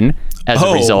Biden as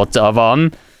a result of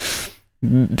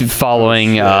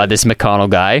following this McConnell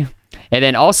guy. And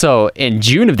then also in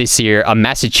June of this year, a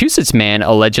Massachusetts man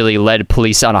allegedly led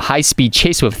police on a high-speed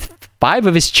chase with 5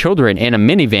 of his children in a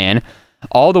minivan,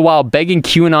 all the while begging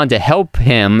QAnon to help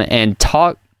him and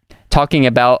talking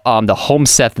about the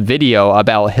Holmseth video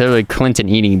about Hillary Clinton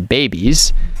eating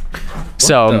babies.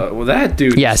 That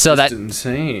dude is just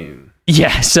insane.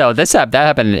 Yeah, so that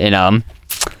happened in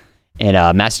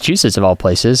Massachusetts of all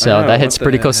places. So that hits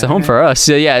pretty close to home for us.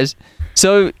 So yeah,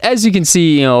 so as you can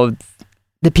see,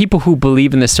 the people who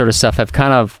believe in this sort of stuff have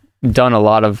kind of done a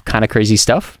lot of kind of crazy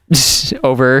stuff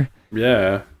over.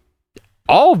 Yeah.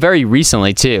 All very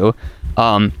recently too.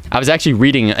 I was actually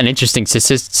reading an interesting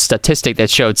statistic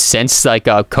that showed since like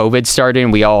COVID started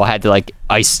and we all had to like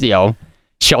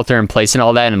shelter in place and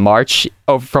all that in March.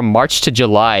 From March to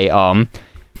July,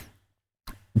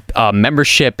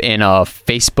 membership in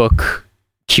Facebook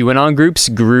QAnon groups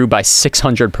grew by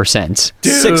 600%.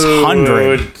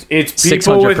 600. It's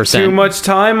people 600%. with too much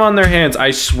time on their hands.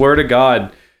 I swear to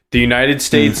God, the United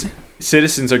States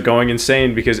citizens are going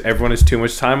insane because everyone has too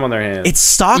much time on their hands. It's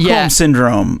Stockholm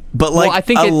syndrome, but like I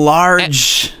think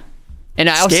large. And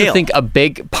I also think a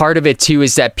big part of it too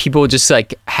is that people just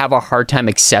like have a hard time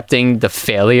accepting the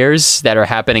failures that are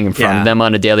happening in front of them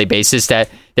on a daily basis, that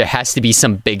there has to be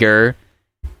some bigger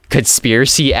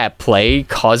conspiracy at play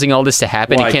causing all this to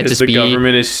happen. Why? It can't just the be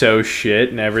government is so shit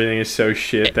and everything is so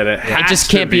shit that it has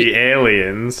to be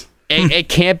aliens. It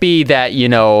can't be that,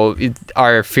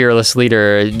 our fearless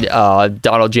leader,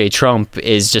 Donald J. Trump,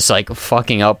 is just like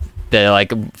fucking up the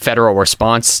like federal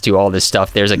response to all this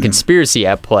stuff. There's a conspiracy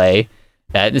at play.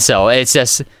 So it's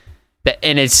just that,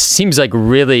 and it seems like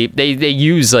really they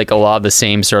use like a lot of the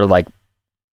same sort of like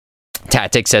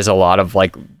tactics as a lot of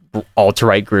like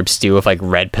alt-right groups do with like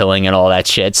red pilling and all that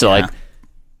shit. So like,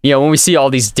 when we see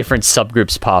all these different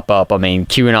subgroups pop up, I mean,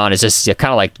 QAnon is just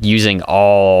kind of like using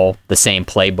all the same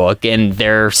playbook, and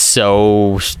they're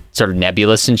so sort of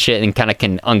nebulous and shit, and kind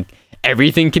of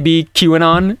everything can be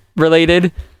QAnon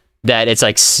related, that it's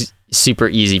like super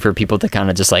easy for people to kind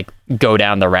of just like go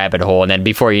down the rabbit hole, and then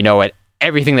before you know it,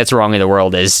 everything that's wrong in the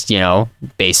world is,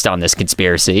 based on this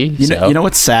conspiracy. You know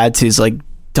what's sad too is like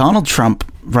Donald Trump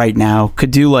right now could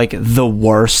do like the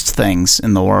worst things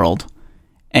in the world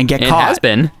and get caught. Has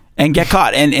been. And get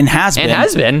caught and has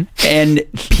been. And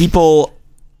people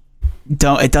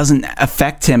it doesn't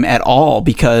affect him at all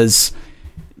because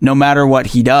no matter what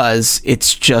he does,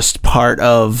 it's just part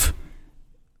of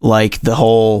like the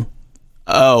whole,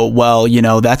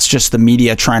 that's just the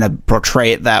media trying to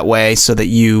portray it that way so that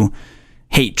you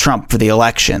hate Trump for the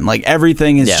election. Like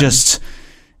everything is just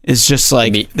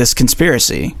like this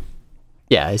conspiracy.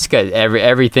 Yeah, it's good.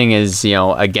 Everything is,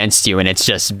 against you, and it's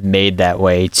just made that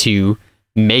way to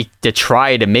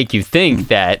try to make you think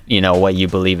that, what you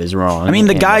believe is wrong. I mean,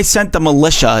 the guy sent the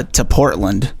militia to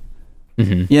Portland.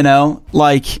 Mm-hmm.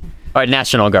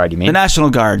 National Guard, you mean? The National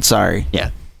Guard, sorry. Yeah.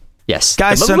 Yes,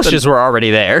 Guys the sent militias were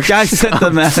already there. Guys sent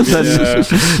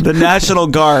the National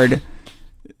Guard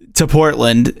to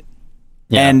Portland,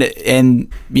 Yeah. and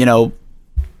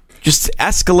just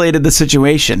escalated the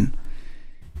situation.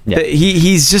 Yeah.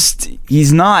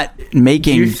 He's not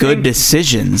making good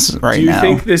decisions right Do you now.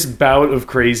 think this bout of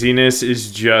craziness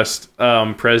is just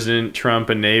President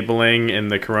Trump enabling and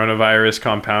the coronavirus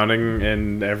compounding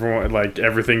and everyone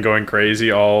everything going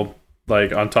crazy all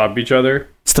on top of each other?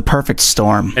 It's the perfect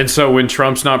storm. And so when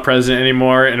Trump's not president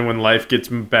anymore and when life gets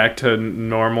back to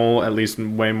normal, at least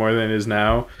way more than it is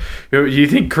now, do you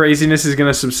think craziness is going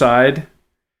to subside?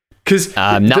 Because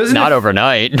not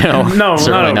overnight. No, not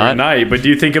certainly overnight. But do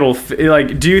you think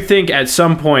do you think at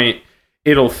some point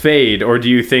it'll fade, or do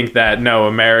you think that no,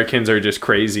 Americans are just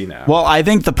crazy now? Well, I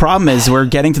think the problem is we're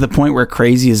getting to the point where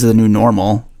crazy is the new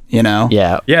normal.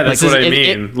 Yeah, that's what I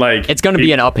mean. It's going to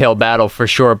be an uphill battle for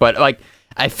sure. But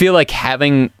I feel like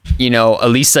having at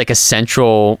least a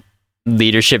central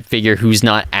leadership figure who's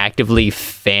not actively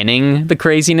fanning the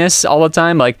craziness all the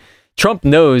time, Trump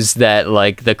knows that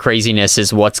the craziness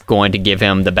is what's going to give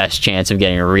him the best chance of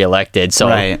getting reelected.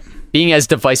 So being as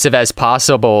divisive as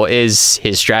possible is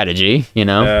his strategy,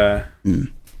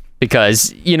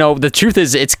 because, the truth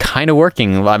is it's kind of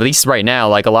working, at least right now.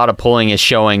 A lot of polling is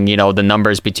showing, the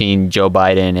numbers between Joe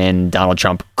Biden and Donald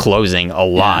Trump closing a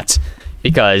lot.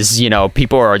 Because,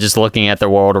 people are just looking at the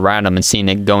world around them and seeing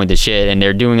it going to shit. And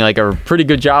they're doing a pretty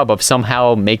good job of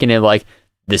somehow making it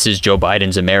this is Joe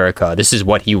Biden's America. This is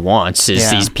what he wants, is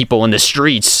these people in the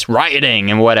streets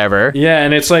rioting and whatever. Yeah,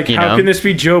 and it's how can this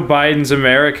be Joe Biden's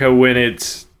America when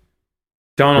it's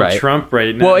Donald Trump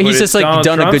right now? Well, he's just Donald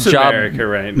done Trump's a good job America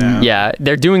right now. Yeah,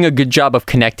 they're doing a good job of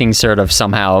connecting sort of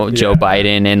somehow Joe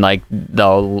Biden and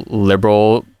the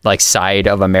liberal side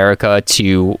of America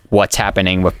to what's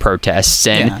happening with protests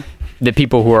and the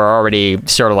people who are already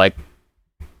sort of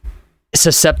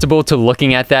susceptible to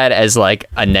looking at that as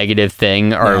a negative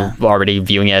thing or already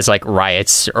viewing it as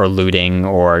riots or looting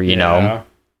or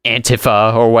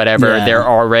Antifa or whatever. They're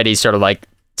already sort of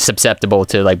susceptible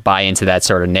to buy into that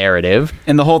sort of narrative.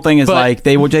 And the whole thing is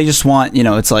they just want,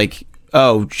 it's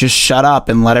oh, just shut up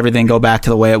and let everything go back to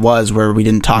the way it was, where we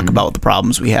didn't talk about the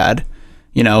problems we had.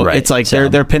 It's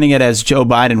they're pinning it as Joe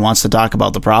Biden wants to talk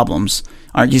about the problems.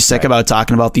 Aren't you sick about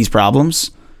talking about these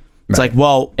problems? It's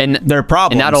and they're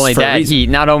problems. And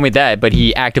not only that, but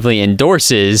he actively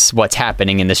endorses what's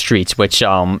happening in the streets, which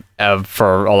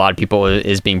for a lot of people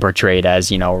is being portrayed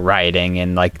as rioting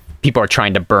and people are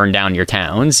trying to burn down your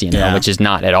towns, which is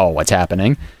not at all what's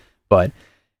happening. But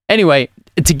anyway,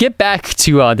 to get back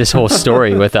to this whole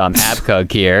story with Abcug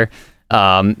here.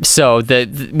 So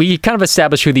we kind of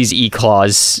established who these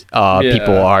E-Clause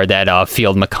people are that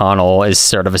Field McConnell is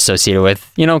sort of associated with,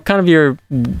 kind of your,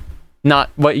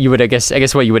 not what you would, I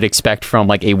guess what you would expect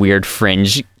from a weird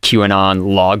fringe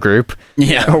QAnon law group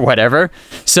or whatever.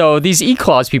 So these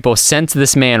E-Clause people sent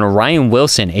this man, Ryan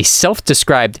Wilson, a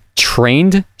self-described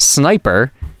trained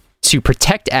sniper, to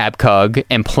protect Abcug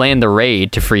and plan the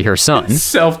raid to free her son.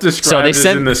 Self-described, so they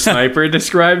sent, as in the sniper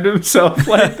described himself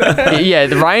like that? Yeah,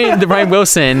 the Ryan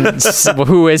Wilson,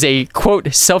 who is a,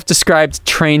 quote, self-described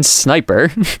trained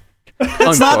sniper,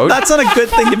 that's not a good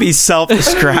thing to be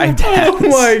self-described as. Oh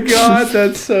my god,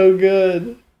 that's so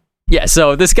good. Yeah,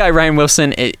 so this guy, Ryan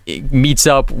Wilson, it meets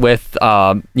up with,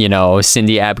 Cindy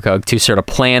Abcug to sort of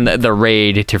plan the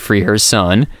raid to free her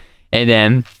son. And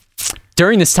then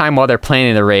during this time while they're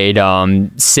planning the raid,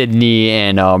 Sydney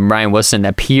and Ryan Wilson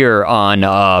appear on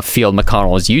Field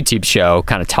McConnell's YouTube show,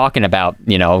 kind of talking about,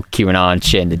 QAnon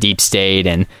shit and the deep state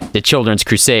and the Children's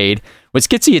Crusade, which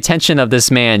gets the attention of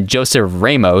this man, Joseph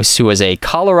Ramos, who was a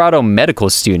Colorado medical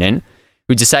student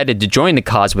who decided to join the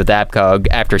cause with Abcug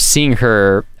after seeing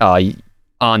her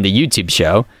on the YouTube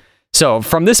show. So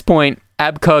from this point,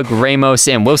 Abcug, Ramos,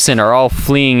 and Wilson are all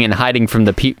fleeing and hiding from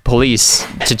the police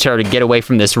to try to get away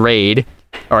from this raid,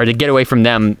 or to get away from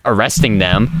them arresting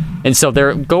them. And so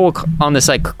they go on this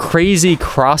crazy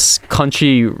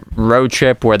cross-country road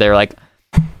trip where they're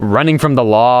running from the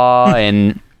law,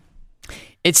 and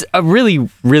it's a really,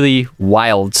 really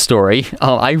wild story.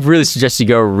 I really suggest you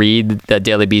go read the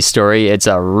Daily Beast story. It's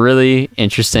a really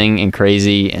interesting and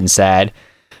crazy and sad.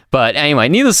 But anyway,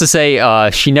 needless to say,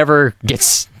 she never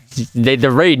gets... the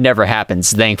raid never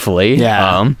happens, thankfully.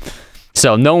 Yeah.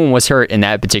 So no one was hurt in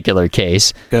that particular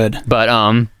case. Good. But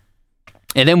and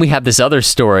then we have this other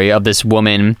story of this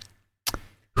woman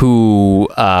who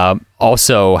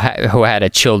also who had a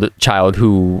child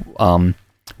who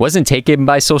wasn't taken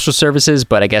by social services,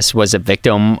 but I guess was a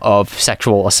victim of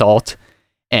sexual assault,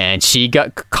 and she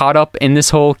got caught up in this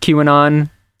whole QAnon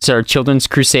sort of children's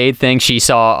crusade thing. She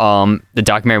saw the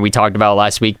documentary we talked about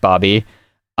last week, Bobby.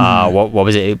 What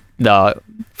was it? The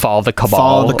Fall of the Cabal.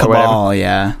 Fall of the Cabal,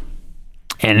 yeah.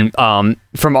 And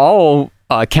from all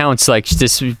accounts, like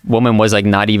this woman was like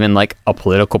not even like a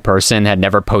political person, had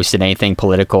never posted anything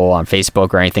political on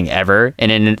Facebook or anything ever.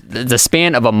 And in the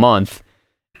span of a month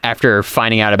after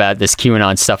finding out about this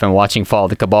QAnon stuff and watching Fall of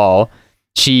the Cabal,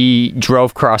 she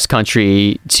drove cross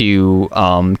country to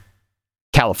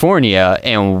California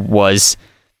and was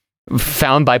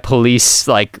found by police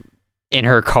like in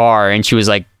her car, and she was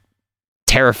like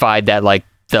terrified that like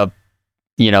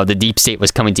the deep state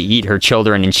was coming to eat her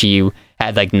children, and she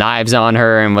had like knives on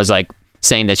her and was like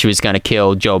saying that she was going to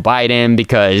kill Joe Biden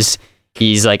because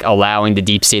he's like allowing the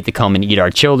deep state to come and eat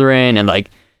our children. And like,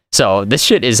 so this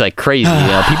shit is like crazy.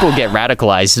 People get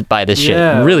radicalized by this shit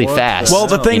really fast. Well,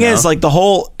 the thing is, like, the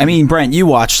whole, I mean, Brent, you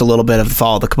watched a little bit of the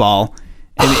Fall of the Cabal.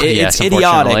 It's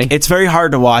idiotic. It's very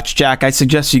hard to watch. Jack, I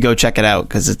suggest you go check it out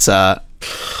because it's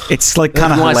like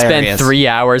kind of hilarious. You want to spend 3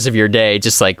 hours of your day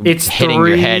just like hitting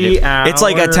your head. It's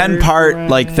like a 10-part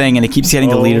like thing, and it keeps getting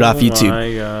deleted off YouTube.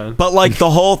 My God. But like the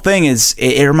whole thing is,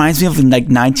 it reminds me of like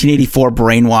 1984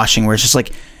 brainwashing, where it's just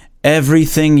like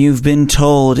everything you've been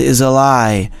told is a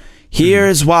lie.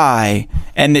 Here's why,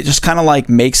 and it just kind of like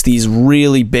makes these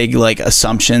really big like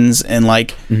assumptions and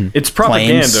like it's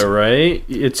propaganda, claims. Right?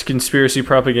 It's conspiracy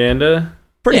propaganda.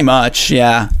 Pretty much,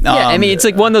 yeah. Yeah, I mean, it's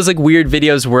like one of those like weird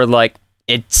videos where like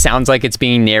it sounds like it's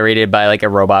being narrated by like a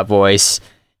robot voice,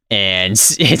 and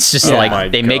it's just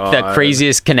like they make the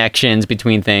craziest connections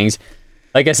between things.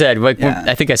 Like I said, like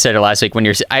I think I said it last week when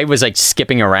I was like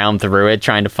skipping around through it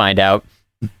trying to find out,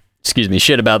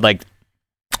 shit about like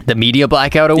the media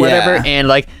blackout or whatever, and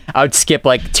like I would skip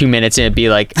like 2 minutes and it'd be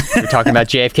like we're talking about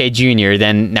JFK Jr.,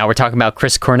 then now we're talking about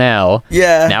Chris Cornell,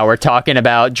 now we're talking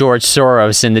about George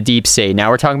Soros and the deep state, now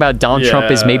we're talking about Donald Trump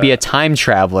is maybe a time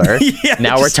traveler,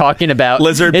 now we're talking about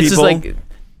lizard people. Just like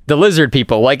the lizard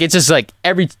people, like it's just like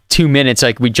every 2 minutes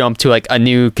like we jump to like a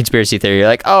new conspiracy theory,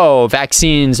 like, oh,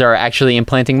 vaccines are actually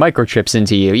implanting microchips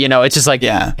into you, it's just like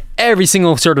every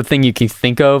single sort of thing you can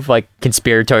think of, like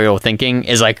conspiratorial thinking,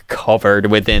 is like covered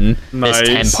within this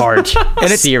 10-part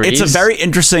and series. It's a very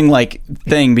interesting like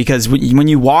thing, because when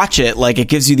you watch it, like it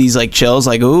gives you these like chills,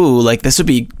 like, ooh, like this would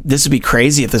be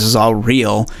crazy if this was all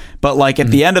real. But like at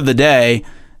the end of the day,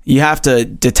 you have to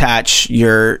detach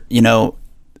your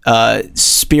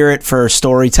spirit for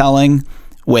storytelling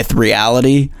with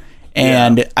reality,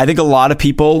 and I think a lot of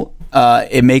people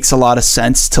it makes a lot of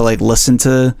sense to like listen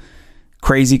to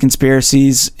crazy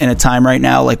conspiracies in a time right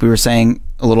now, like we were saying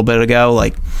a little bit ago,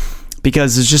 like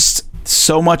because there's just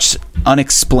so much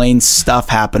unexplained stuff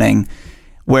happening,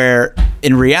 where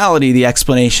in reality the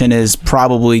explanation is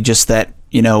probably just that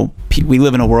we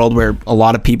live in a world where a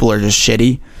lot of people are just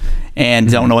shitty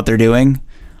and don't know what they're doing.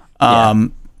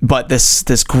 But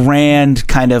this grand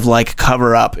kind of like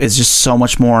cover up is just so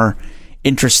much more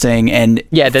interesting, and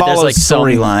follows like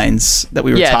storylines that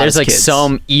we were taught there's as like kids.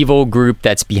 some evil group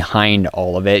that's behind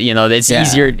all of it. It's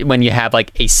easier when you have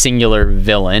like a singular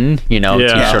villain,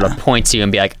 to sort of point to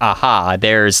and be like, aha,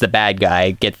 there's the bad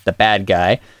guy, get the bad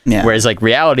guy. Whereas like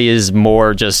reality is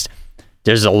more just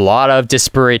there's a lot of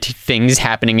disparate things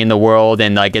happening in the world,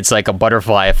 and like it's like a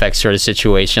butterfly effect sort of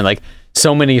situation. Like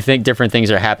so many different things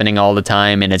are happening all the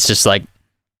time, and it's just like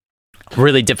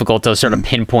really difficult to sort of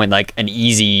pinpoint like an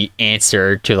easy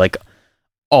answer to like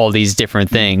all these different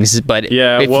things. But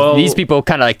if these people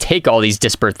kind of like take all these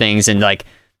disparate things and like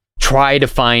try to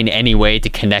find any way to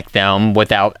connect them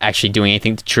without actually doing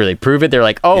anything to truly prove it, they're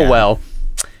like, well,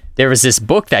 there was this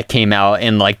book that came out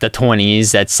in like the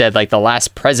 1920s that said like the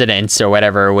last presidents or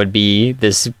whatever would be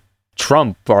this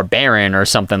Trump or Barron or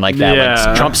something like that,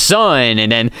 like Trump's son.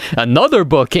 And then another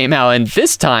book came out, and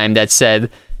this time that said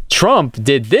Trump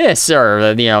did this,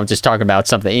 or just talking about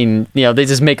something. They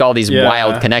just make all these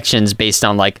wild connections based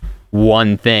on like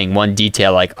one thing, one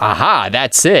detail. Like, aha,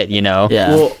 that's it.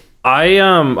 Well,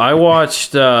 I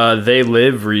watched They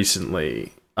Live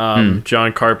recently.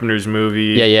 John Carpenter's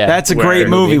movie. That's a great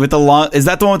movie with is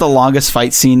that the one with the longest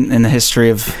fight scene in the history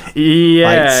of fights?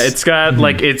 It's got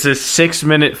like it's a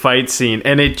 6-minute fight scene,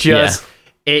 and it just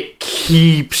it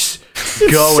keeps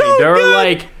going. So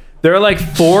there are like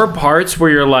 4 parts where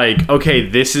you're like, okay,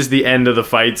 this is the end of the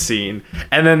fight scene,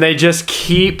 and then they just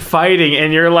keep fighting,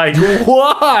 and you're like,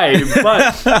 why?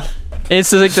 But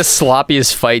It's like the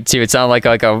sloppiest fight too. It's not like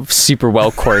a super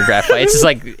well choreographed fight. It's just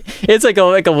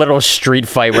like a little street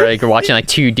fight where like you're watching like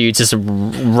two dudes just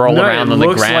roll around on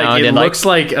the ground. It looks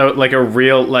like a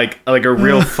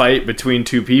real fight between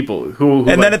two people who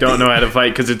like, don't know how to fight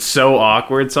because it's so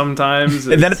awkward sometimes.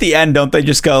 And then at the end, don't they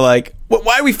just go like,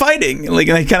 "Why are we fighting?" Like,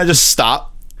 and they kind of just stop.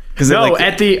 No,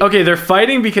 they're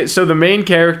fighting because the main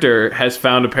character has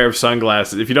found a pair of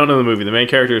sunglasses. If you don't know the movie, the main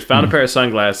character has found a pair of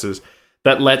sunglasses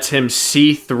that lets him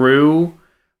see through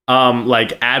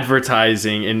like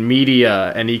advertising and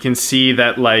media, and he can see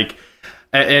that like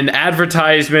an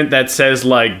advertisement that says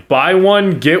like buy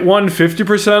one get one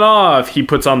 50% off. He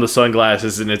puts on the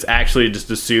sunglasses and it's actually just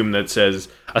a sign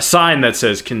that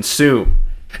says consume.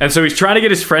 And so he's trying to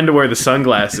get his friend to wear the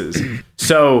sunglasses.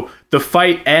 So the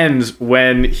fight ends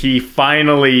when he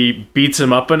finally beats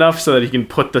him up enough so that he can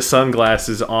put the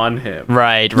sunglasses on him.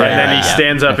 Right. And then he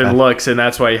stands up and looks, and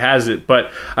that's why he has it.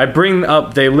 But I bring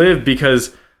up They Live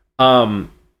because when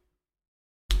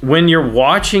you're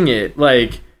watching it,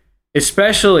 like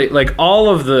especially like all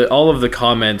of the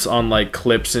comments on like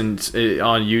clips and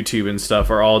on YouTube and stuff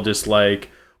are all just like,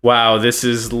 wow, this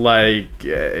is like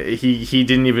he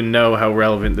didn't even know how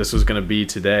relevant this was going to be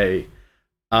today.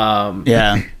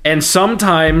 And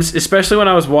sometimes, especially when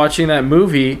I was watching that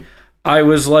movie, I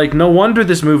was like, no wonder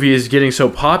this movie is getting so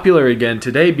popular again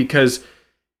today, because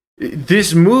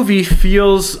this movie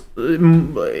feels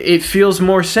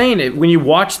more sane. When you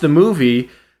watch the movie,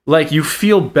 like you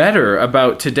feel better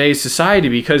about today's society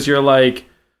because you're like,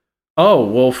 oh,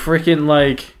 well, freaking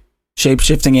like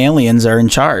shape-shifting aliens are in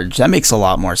charge. That makes a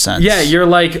lot more sense. Yeah, you're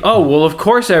like, oh, well, of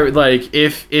course, like,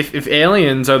 if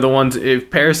aliens are the ones, if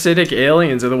parasitic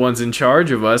aliens are the ones in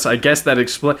charge of us, I guess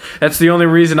that's the only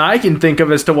reason I can think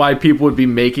of as to why people would be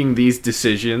making these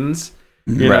decisions,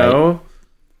 you know?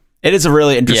 It is a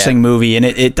really interesting movie, and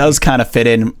it does kind of fit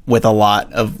in with a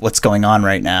lot of what's going on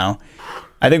right now.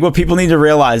 I think what people need to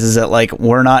realize is that, like,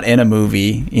 we're not in a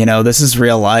movie, you know, this is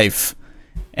real life.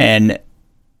 And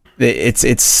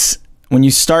it's when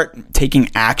you start taking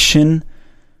action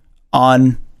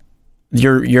on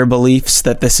your beliefs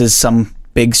that this is some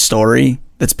big story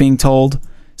that's being told,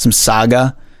 some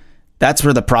saga, that's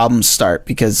where the problems start,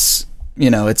 because, you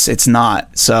know, it's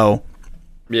not. So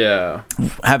yeah,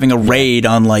 having a raid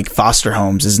on like foster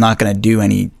homes is not going to do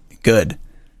any good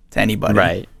to anybody.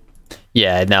 Right.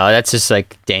 Yeah, no, that's just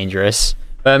like dangerous.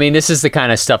 But I mean, this is the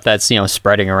kind of stuff that's, you know,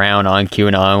 spreading around on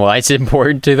QAnon. Well, it's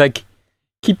important to like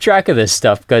keep track of this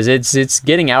stuff because it's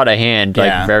getting out of hand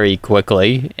like very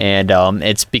quickly, and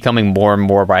it's becoming more and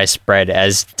more widespread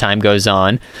as time goes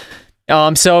on.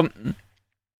 So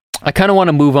I kind of want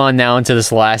to move on now into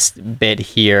this last bit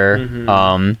here,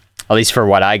 at least for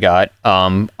what I got,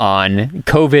 on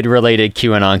COVID-related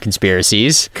QAnon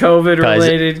conspiracies.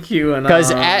 COVID-related QAnon.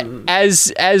 Because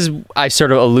as I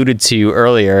sort of alluded to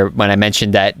earlier when I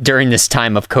mentioned that during this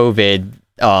time of COVID,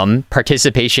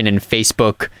 participation in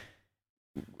Facebook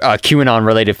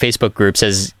QAnon-related Facebook groups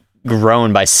has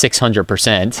grown by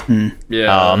 600%.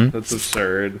 Yeah, that's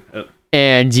absurd.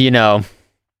 And, you know,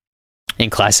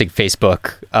 in classic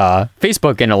Facebook,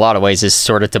 Facebook in a lot of ways is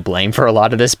sort of to blame for a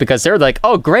lot of this, because they're like,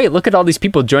 oh, great, look at all these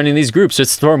people joining these groups.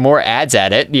 Let's throw more ads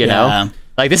at it, you know?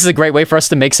 Like, this is a great way for us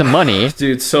to make some money.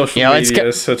 Dude, social media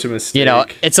is such a mistake. You know,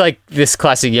 it's like this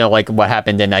classic, you know, like what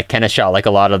happened in like Kennesaw, like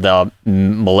a lot of the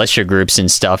militia groups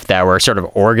and stuff that were sort of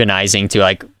organizing to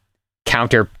like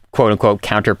quote unquote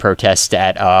counter protest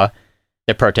at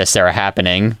the protests that were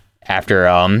happening after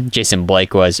Jason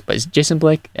Blake was Jason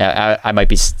Blake? I might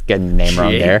be getting the name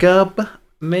wrong there.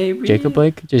 Jacob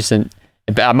Blake? Jason.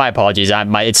 My apologies.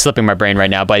 It's slipping my brain right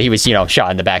now, but he was, you know,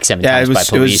 shot in the back 7 times by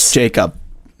police. It was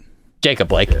Jacob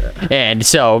Blake. Yeah. And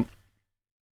so,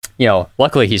 you know,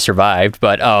 luckily he survived,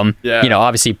 but you know,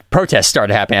 obviously protests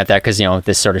started happening at that because, you know,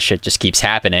 this sort of shit just keeps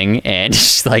happening, and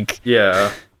just like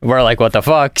we're like, what the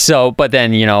fuck? So, but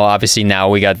then, you know, obviously now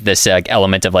we got this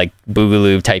element of like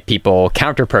boogaloo type people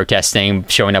counter protesting,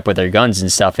 showing up with their guns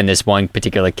and stuff. And this one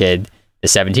particular kid, the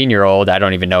 17-year-old, I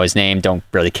don't even know his name, don't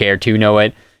really care to know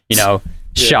it, you know,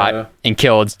 shot and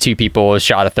killed 2 people,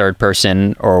 shot a 3rd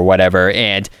person or whatever.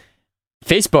 And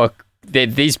Facebook,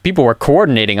 these people were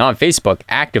coordinating on Facebook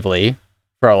actively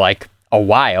for like a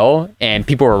while, and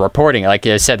people were reporting. Like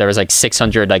I said, there was like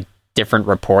 600 like different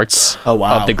reports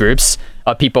of the groups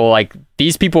of people. Like,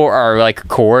 these people are like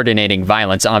coordinating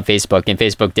violence on Facebook, and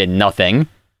Facebook did nothing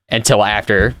until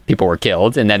after people were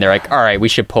killed, and then they're like, all right, we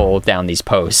should pull down these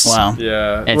posts. Wow.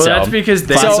 Yeah. And well, so that's because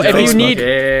they so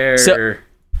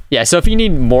if you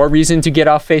need more reason to get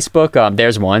off Facebook,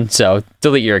 there's one. So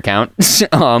delete your account.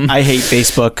 I hate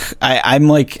Facebook. I'm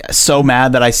like so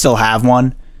mad that I still have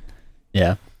one.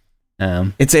 Yeah.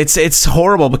 It's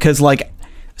horrible because like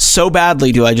so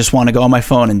badly do I just want to go on my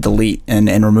phone and delete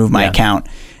and remove my account,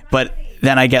 but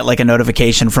then I get like a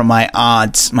notification from my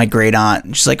aunt, my great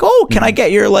aunt. She's like, "Oh, can I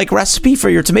get your like recipe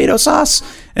for your tomato sauce?"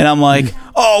 And I'm like,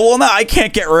 "Oh, well, no, I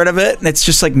can't get rid of it." And it's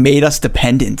just like made us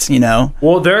dependent, you know?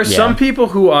 Well, there are some people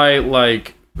who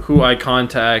I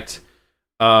contact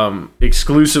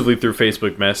exclusively through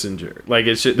Facebook Messenger. Like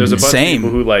there's a bunch of people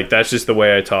who like that's just the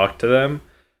way I talk to them.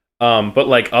 But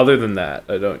like other than that,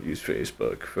 I don't use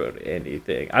Facebook for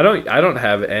anything. I don't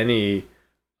have any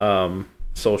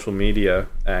social media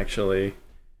actually.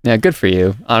 Yeah, good for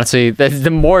you. Honestly, the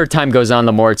more time goes on,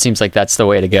 the more it seems like that's the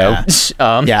way to go.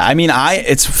 Yeah, I mean,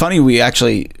 it's funny we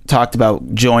actually talked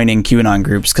about joining QAnon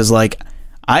groups because like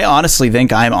I honestly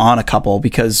think I'm on a couple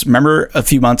because remember a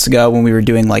few months ago when we were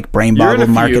doing like brain boggle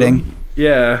marketing?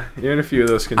 Yeah, you're in a few of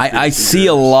those conspiracy I see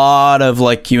groups. a lot of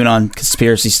like QAnon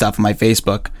conspiracy stuff on my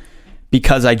Facebook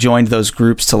because I joined those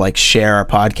groups to like share our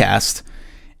podcast.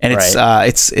 And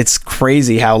it's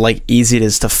crazy how like easy it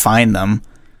is to find them,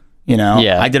 you know?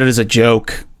 Yeah. I did it as a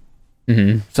joke.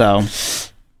 Mm-hmm. So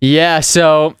yeah,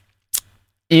 so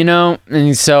you know,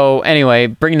 and so anyway,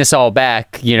 bringing this all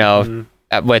back, you know,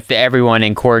 with everyone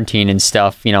in quarantine and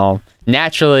stuff, you know,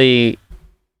 naturally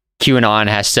QAnon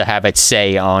has to have its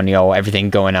say on, you know,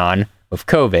 everything going on with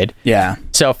COVID. Yeah.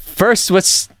 So first,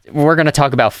 we're going to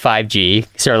talk about 5G.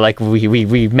 Sort of like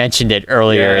we mentioned it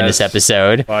earlier in this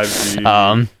episode.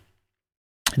 5G.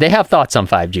 They have thoughts on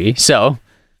 5G. So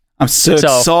I'm so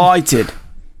excited.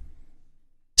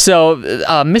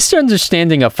 So,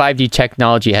 misunderstanding of 5G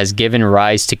technology has given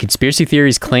rise to conspiracy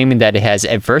theories claiming that it has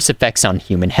adverse effects on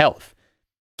human health.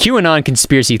 QAnon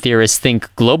conspiracy theorists think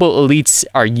global elites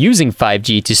are using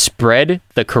 5G to spread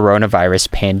the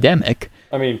coronavirus pandemic.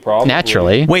 I mean, probably.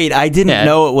 Naturally. Wait, I didn't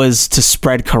know it was to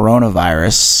spread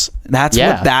coronavirus.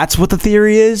 That's what the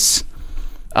theory is?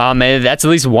 That's at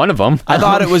least one of them. I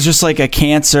thought it was just like a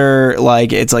cancer,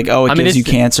 like it's like, it gives you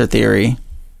cancer theory.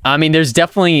 I mean, there's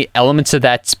definitely elements of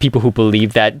that, people who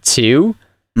believe that too.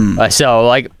 So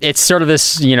like, it's sort of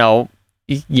this, you know,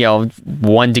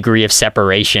 1 degree of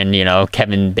separation, you know,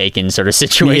 Kevin Bacon sort of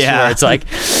situation where it's like,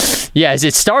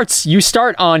 you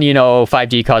start on, you know,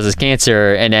 5G causes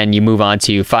cancer, and then you move on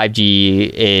to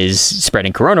 5G is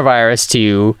spreading coronavirus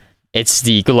to it's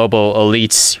the global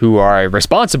elites who are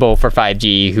responsible for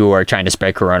 5G who are trying to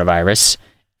spread coronavirus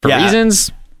for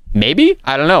reasons. Maybe?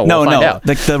 I don't know. We'll find out.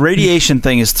 The radiation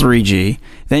thing is 3G.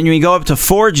 Then when you go up to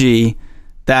 4G,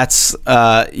 that's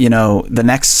the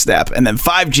next step, and then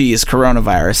 5G is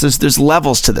coronavirus. There's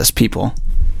levels to this, people.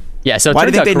 Yeah, so why do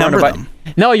you think they number them?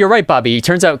 No, you're right, Bobby. It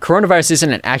turns out coronavirus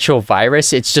isn't an actual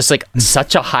virus. It's just like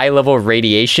such a high level of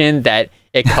radiation that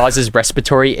it causes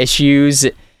respiratory issues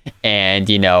and,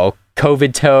 you know,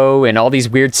 COVID toe and all these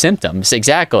weird symptoms.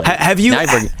 Exactly. Have you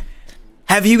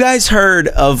guys heard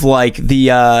of like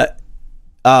the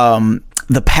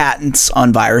patents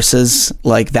on viruses,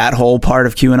 like that whole part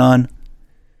of QAnon?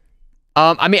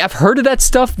 I mean, I've heard of that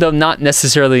stuff, though not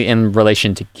necessarily in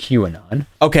relation to QAnon.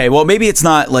 Okay, well, maybe it's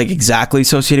not like exactly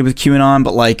associated with QAnon,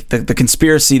 but like the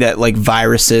conspiracy that like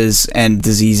viruses and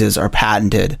diseases are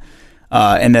patented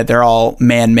and that they're all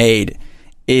man-made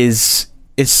is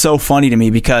so funny to me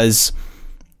because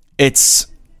it's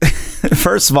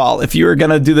first of all, if you were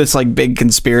gonna do this like big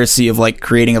conspiracy of like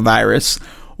creating a virus,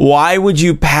 why would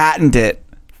you patent it?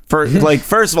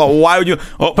 First of all, why would you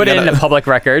put it in the public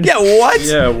record? Yeah, what?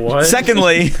 Yeah, what?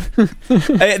 Secondly,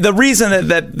 the reason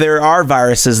that there are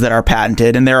viruses that are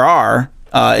patented, and there are,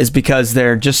 is because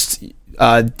they're just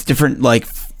different like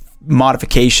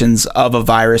modifications of a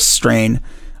virus strain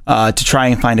to try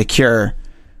and find a cure.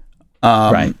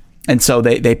 Right. And so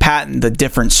they patent the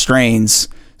different strains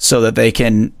so that they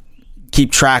can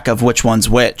keep track of which one's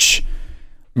which,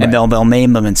 and they'll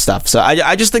name them and stuff. So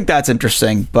I just think that's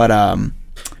interesting. But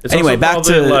it's anyway, back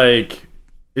to like,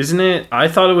 isn't it? I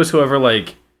thought it was whoever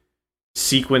like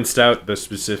sequenced out the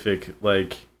specific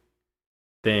like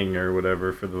thing or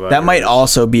whatever for the virus. That might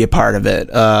also be a part of it.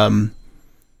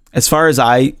 As far as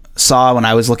I saw when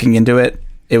I was looking into it,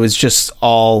 it was just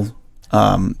all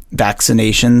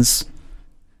vaccinations.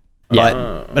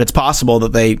 But it's possible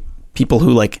that people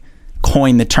who like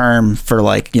coined the term for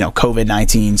like, you know,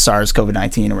 COVID-19,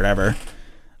 SARS-CoV-19 or whatever,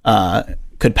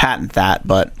 could patent that,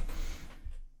 but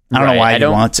I don't know why you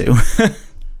want to.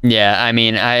 Yeah, I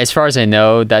mean, as far as I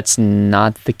know, that's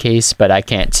not the case, but I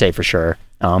can't say for sure.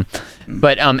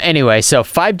 But anyway, so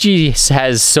 5G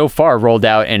has so far rolled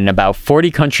out in about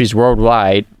 40 countries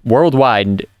worldwide,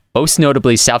 most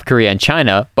notably South Korea and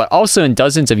China, but also in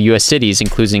dozens of U.S. cities,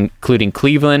 including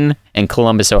Cleveland and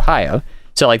Columbus, Ohio.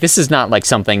 So, like, this is not like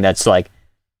something that's like,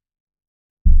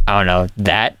 I don't know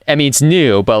that. I mean, it's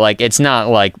new, but like it's not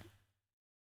like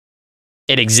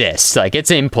it exists. Like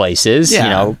it's in places. Yeah. You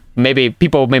know, maybe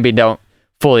people don't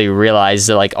fully realize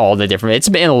that, like all the different. It's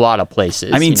been in a lot of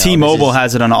places. I mean, you know, T-Mobile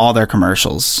has it on all their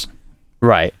commercials.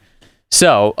 Right.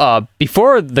 So,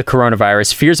 before the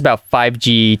coronavirus, fears about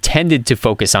 5G tended to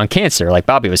focus on cancer, like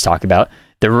Bobby was talking about,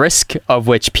 the risk of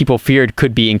which people feared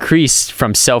could be increased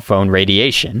from cell phone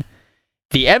radiation.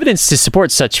 The evidence to support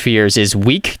such fears is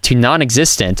weak to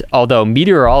non-existent, although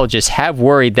meteorologists have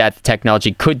worried that the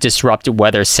technology could disrupt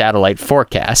weather satellite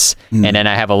forecasts. And then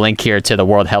I have a link here to the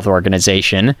World Health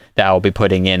Organization that I'll be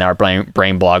putting in our brain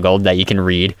bloggle that you can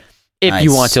read if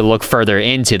you want to look further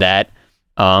into that.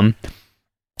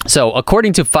 So,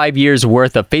 according to 5 years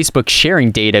worth of Facebook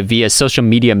sharing data via social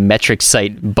media metric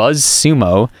site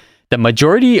BuzzSumo, the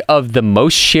majority of the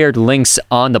most shared links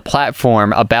on the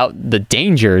platform about the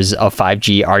dangers of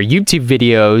 5G are YouTube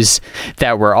videos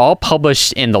that were all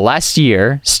published in the last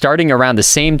year, starting around the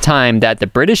same time that the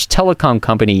British telecom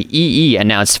company EE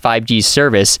announced 5G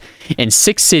service in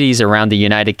 6 cities around the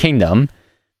United Kingdom.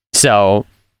 So,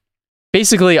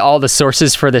 basically all the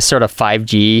sources for this sort of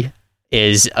 5G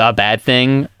is a bad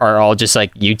thing are all just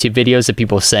like YouTube videos of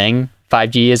people saying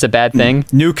 5G is a bad thing.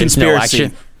 New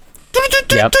conspiracy.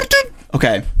 Yep.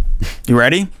 Okay. You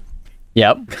ready?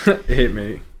 Yep. Hit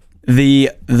me. The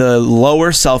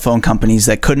lower cell phone companies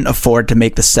that couldn't afford to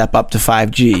make the step up to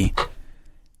 5G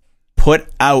put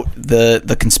out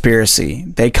the conspiracy.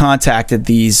 They contacted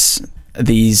these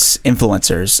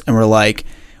influencers and were like,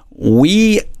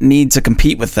 we need to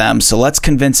compete with them, so let's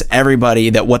convince everybody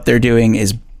that what they're doing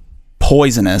is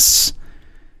poisonous,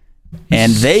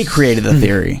 and they created the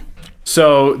theory.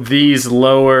 So these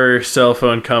lower cell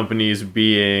phone companies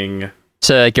being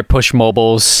So like your push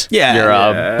mobiles,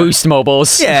 your boost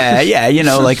mobiles, yeah, you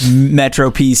know, like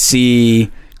Metro PC,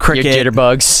 Cricket, your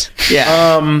jitterbugs.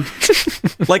 Yeah.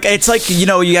 Like it's like, you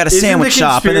know, you got a sandwich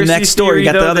shop, and the next door you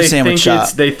got the other sandwich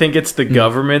shop. They think it's the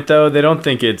government, though. They don't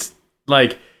think it's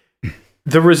like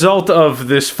the result of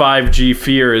this 5G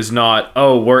fear is not,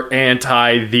 oh, we're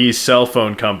anti these cell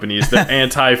phone companies. They're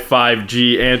anti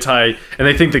 5G, and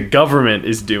they think the government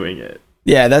is doing it.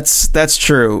 Yeah, that's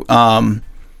true.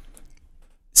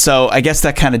 So I guess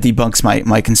that kind of debunks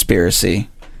my conspiracy.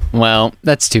 Well,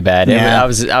 that's too bad. Yeah. I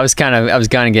was kind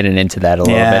of getting into that a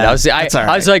little bit.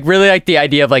 I was like really like the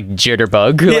idea of like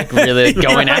jitterbug, like really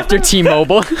going after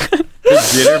T-Mobile. The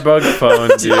jitterbug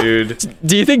phone, dude.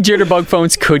 Do you think jitterbug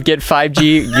phones could get 5G?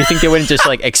 Do you think they wouldn't just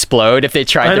like explode if they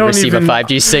tried to receive a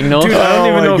 5G signal? Dude, I don't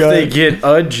even know if they get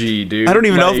a G, dude. I don't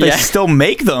even know if they still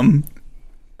make them.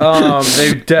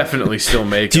 They definitely still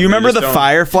make them. Do you remember the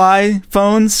Firefly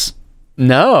phones?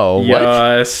 No.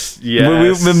 Yes.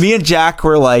 When me and Jack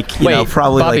were like, you know,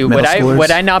 probably Bobby, like middle schoolers.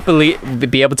 would I not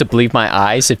be able to believe my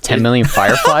eyes if 10 million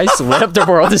fireflies lit up the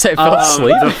world as I fell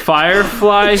asleep? The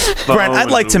Firefly phone, Brent, I'd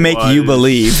like to make you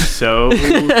believe. So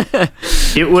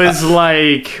it was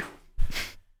like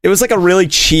a really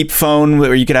cheap phone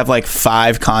where you could have like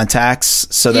 5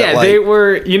 contacts. So that they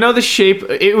were, you know, the shape.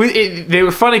 They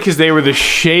were funny because they were the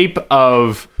shape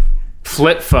of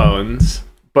flip phones.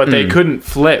 But they couldn't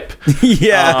flip.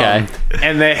 Yeah. Okay.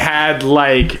 And they had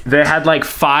like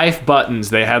 5 buttons.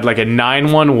 They had like a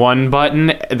 911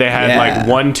 button. They had like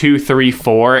 1, 2, 3,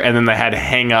 4, and then they had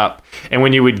hang up. And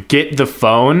when you would get the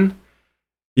phone,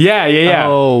 yeah.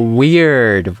 Oh,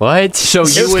 weird. What? So it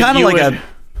was kind of like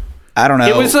I don't know.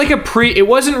 It was like it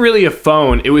wasn't really a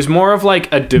phone. It was more of like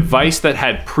a device that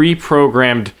had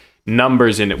pre-programmed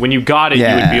numbers in it. When you got it, you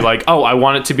would be like, oh, I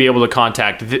want it to be able to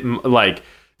contact like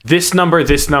this number, and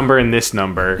this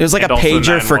number. It was like a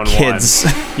pager for kids.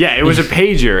 Yeah, it was a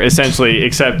pager, essentially,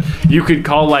 except you could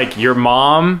call, like, your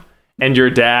mom and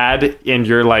your dad, and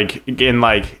you're, like,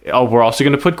 oh, we're also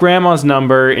going to put grandma's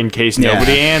number in case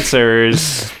nobody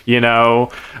answers, you know?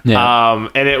 Yeah.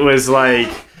 And it was, like,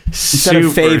 instead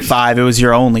of fave 5, it was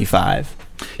your only 5.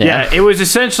 Yeah, it was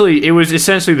essentially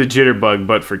the jitterbug,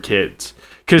 but for kids.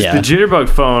 Because the jitterbug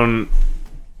phone,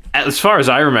 as far as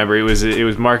I remember, it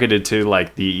was marketed to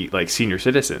like the senior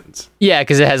citizens. Yeah,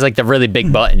 because it has like the really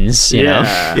big buttons, you know,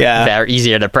 yeah, that are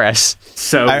easier to press.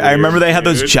 So I remember they had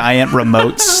those giant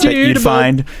remotes that you'd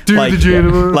find like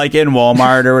in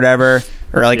Walmart or whatever,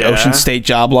 or like Ocean State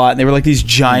Job Lot, and they were like these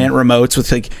giant remotes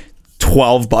with like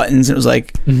 12 buttons. And it was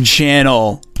like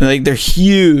channel, like they're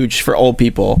huge for old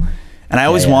people, and I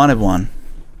always wanted one.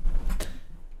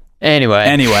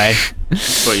 Anyway.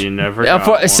 But you never got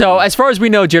one. So as far as we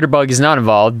know, Jitterbug is not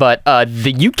involved, but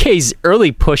the UK's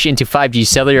early push into 5G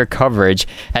cellular coverage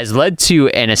has led to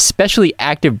an especially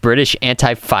active British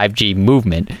anti-5G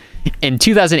movement. In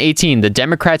 2018, the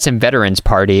Democrats and Veterans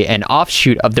Party, an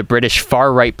offshoot of the British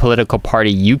far-right political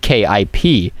party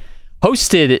UKIP,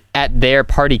 hosted at their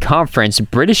party conference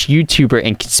British YouTuber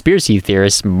and conspiracy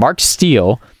theorist Mark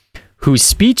Steele, whose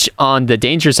speech on the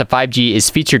dangers of 5G is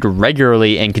featured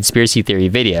regularly in conspiracy theory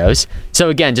videos. So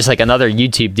again, just like another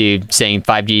YouTube dude saying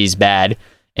 5G is bad,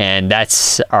 and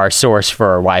that's our source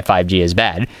for why 5G is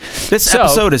bad. This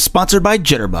episode is sponsored by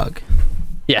Jitterbug.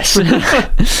 Yes.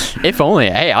 If only.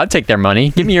 Hey, I'll take their money.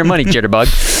 Give me your money,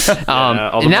 Jitterbug.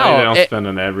 All the money they don't spend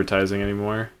on advertising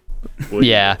anymore. We'll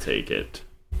take it.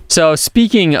 So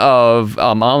speaking of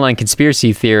online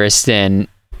conspiracy theorists, and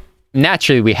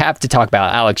naturally we have to talk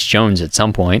about Alex Jones at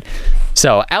some point.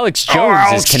 So Alex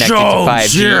Jones is connected to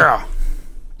 5G. Yeah.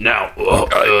 Now,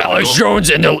 Alex Jones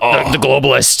and the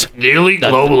globalist. The elite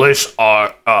globalists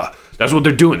are, that's what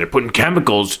they're doing. They're putting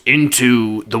chemicals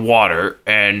into the water,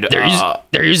 and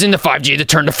They're using the 5G to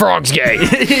turn the frogs gay.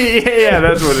 Yeah,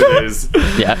 that's what it is.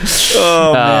 Yeah.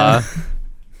 Oh, man.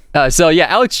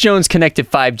 Alex Jones connected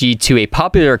 5G to a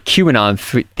popular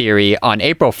QAnon theory on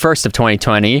April 1st of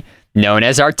 2020, known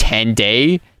as our 10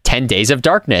 days of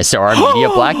darkness, or our media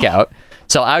blackout.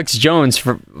 So Alex Jones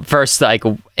first,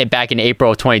 back in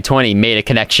April of 2020, made a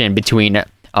connection between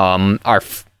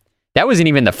that wasn't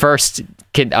even the first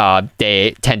 10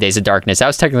 days of darkness. That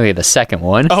was technically the second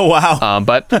one. Oh, wow.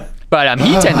 But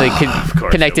he technically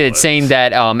connected it, saying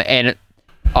that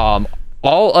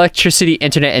all electricity,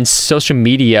 internet, and social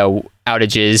media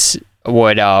outages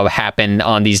would happen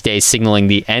on these days, signaling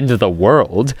the end of the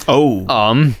world. Oh.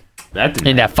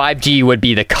 And that 5G would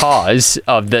be the cause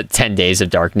of the 10 days of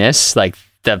darkness. Like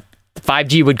the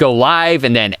 5G would go live,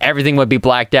 and then everything would be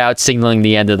blacked out, signaling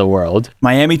the end of the world.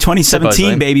 Miami 2017,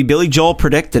 supposedly. baby. Billy Joel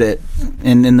predicted it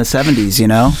in the 70s, you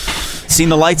know? Seen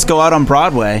the lights go out on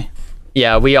Broadway.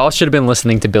 Yeah, we all should have been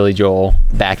listening to Billy Joel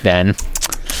back then.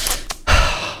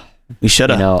 We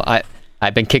should have. You know,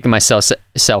 I've been kicking myself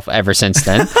ever since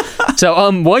then. So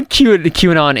one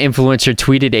QAnon influencer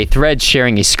tweeted a thread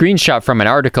sharing a screenshot from an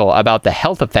article about the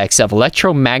health effects of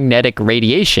electromagnetic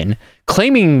radiation,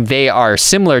 claiming they are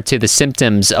similar to the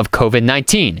symptoms of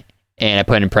COVID-19. And I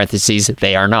put in parentheses,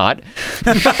 they are not.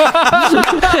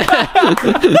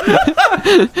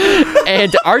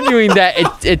 And arguing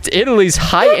that Italy's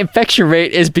high infection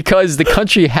rate is because the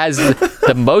country has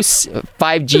the most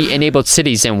 5G enabled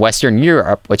cities in Western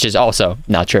Europe, which is also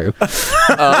not true.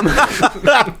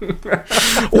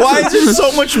 Why is there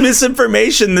so much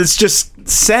misinformation that's just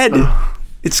said?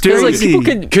 It's crazy.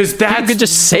 Because people could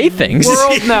just say things.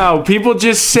 World now. People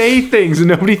just say things and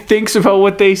nobody thinks about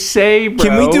what they say, bro.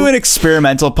 Can we do an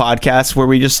experimental podcast where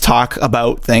we just talk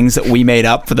about things that we made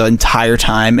up for the entire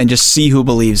time and just see who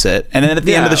believes it? And then at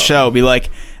the end of the show, be like,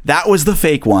 that was the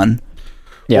fake one.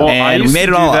 Yeah. Well, and I used we made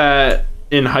to it all do up. that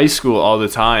in high school all the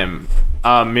time.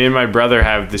 Me and my brother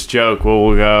have this joke where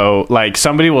we'll go, like,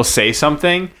 somebody will say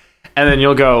something, and then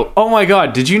you'll go, oh my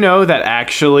God, did you know that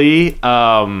actually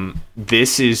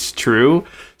this is true?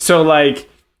 So, like,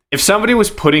 if somebody was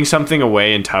putting something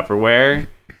away in Tupperware,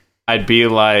 I'd be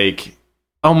like,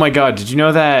 oh my God, did you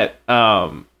know that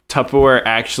Tupperware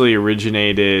actually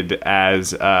originated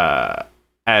as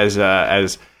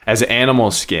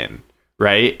animal skin,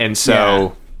 right? And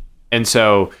so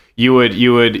you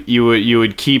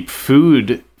would keep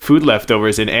food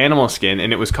leftovers in animal skin,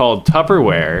 and it was called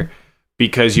Tupperware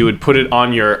because you would put it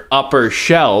on your upper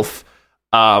shelf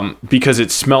because it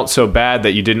smelt so bad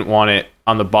that you didn't want it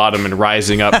on the bottom and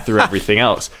rising up through everything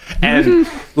else. And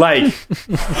like,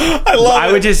 I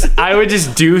would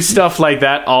just do stuff like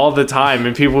that all the time,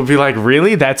 and people would be like,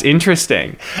 really? That's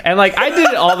interesting. And like, I did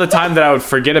it all the time that I would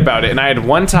forget about it. And I had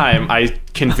one time I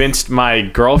convinced my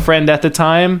girlfriend at the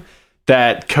time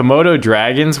that Komodo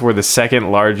dragons were the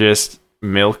second largest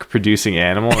milk producing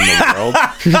animal in the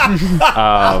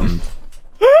world.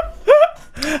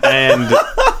 And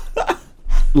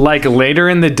like later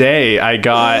in the day,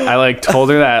 I like told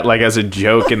her that like as a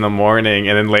joke in the morning,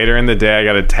 and then later in the day I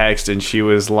got a text and she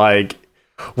was like,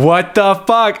 what the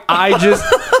fuck?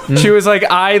 She was like,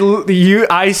 I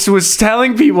was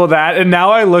telling people that, and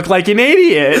now I look like an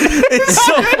idiot. It's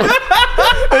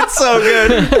so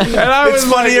good. And it's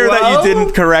funnier that you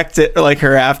didn't correct it like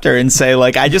her after and say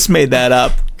like, I just made that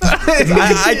up.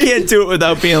 I can't do it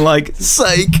without being like,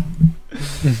 psych.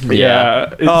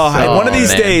 Yeah. One of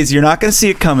these days, you're not going to see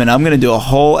it coming. I'm going to do a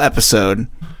whole episode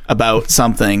about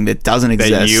something that doesn't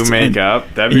exist. That you make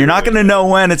up. And you're not going to know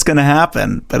when it's going to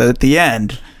happen, but at the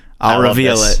end, I'll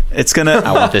reveal it. It's gonna.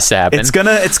 I want this to happen. It's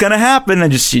gonna happen,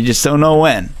 and you just don't know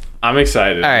when. I'm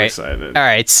excited. All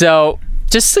right. So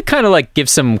just to kind of like give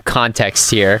some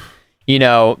context here, you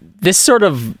know, this sort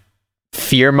of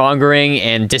fear mongering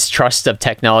and distrust of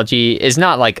technology is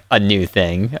not like a new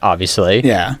thing, obviously.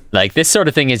 Yeah. Like this sort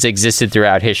of thing has existed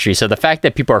throughout history. So the fact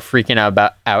that people are freaking out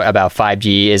about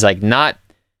 5G is like not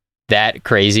that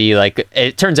crazy. Like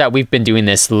it turns out we've been doing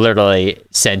this literally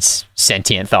since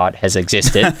sentient thought has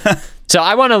existed. So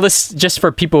I want to list just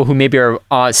for people who maybe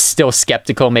are still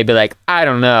skeptical, maybe like, I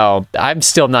don't know, I'm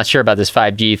still not sure about this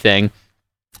 5G thing.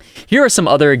 Here are some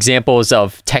other examples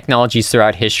of technologies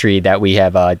throughout history that we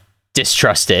have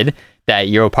distrusted that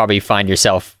you'll probably find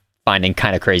yourself finding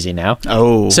kind of crazy now.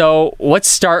 Oh. So let's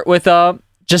start with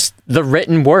just the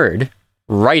written word.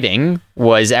 Writing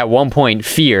was at one point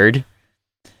feared.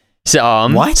 So,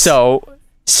 what? So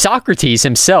Socrates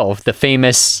himself, the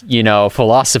famous,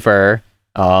 philosopher,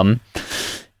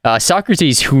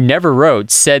 Socrates, who never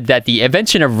wrote, said that the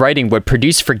invention of writing would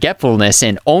produce forgetfulness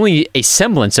and only a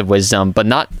semblance of wisdom, but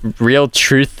not real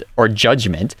truth or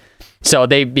judgment. So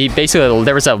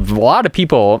there was a lot of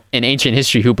people in ancient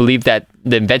history who believed that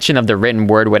the invention of the written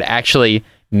word would actually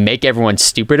make everyone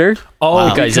stupider.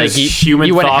 Oh, because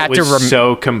human thought was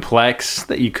so complex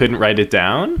that you couldn't write it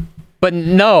down? But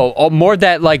no, more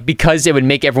that like because it would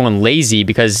make everyone lazy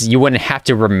because you wouldn't have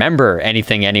to remember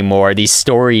anything anymore, these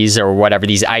stories or whatever,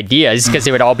 these ideas, because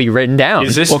they would all be written down.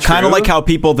 Is this kind of like how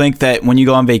people think that when you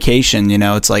go on vacation,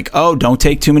 it's like, oh, don't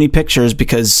take too many pictures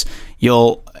because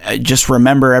you'll just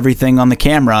remember everything on the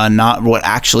camera and not what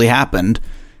actually happened.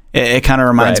 It kind of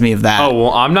reminds me of that. Oh,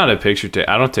 well, I'm not a picture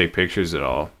I don't take pictures at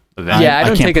all. Yeah, I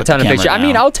don't take a ton of pictures. I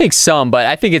mean, I'll take some, but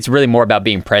I think it's really more about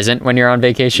being present when you're on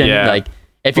vacation. Yeah. Like,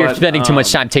 if you're spending too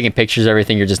much time taking pictures of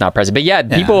everything, you're just not present. But yeah,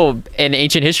 people in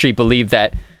ancient history believe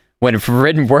that when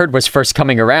written word was first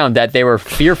coming around, that they were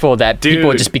fearful that people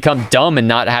would just become dumb and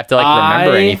not have to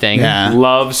remember anything. I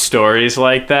love stories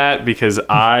like that because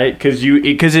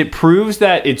it proves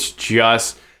that it's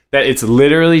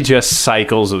literally just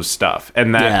cycles of stuff,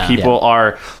 and that people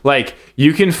are like,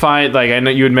 you can find, like, I know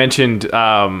you had mentioned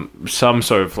some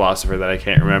sort of philosopher that I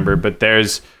can't remember, but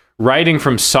there's writing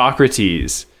from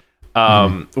Socrates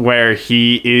where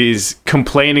he is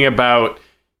complaining about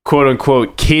quote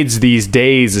unquote kids these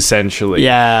days, essentially.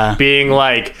 Yeah. Being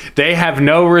like, they have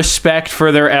no respect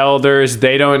for their elders.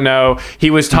 They don't know. He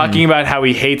was talking about how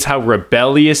he hates how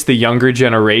rebellious the younger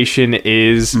generation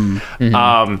is. And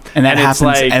that happens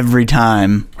like, every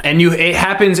time. And it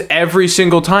happens every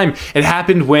single time. It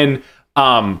happened when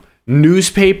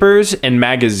newspapers and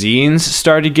magazines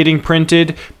started getting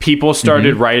printed. People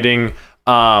started writing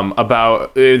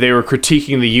about they were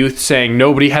critiquing the youth, saying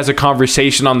nobody has a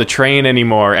conversation on the train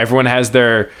anymore. Everyone has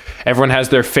their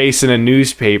face in a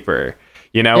newspaper,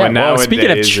 and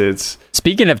nowadays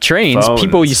speaking of trains, phones.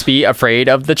 People used to be afraid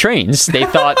of the trains. They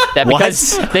thought that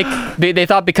because they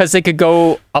thought because they could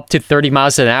go up to 30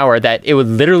 miles an hour that it would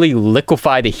literally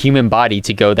liquefy the human body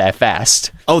to go that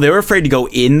fast. Oh, they were afraid to go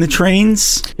in the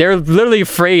trains? They're literally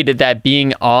afraid that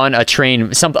being on a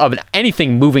train,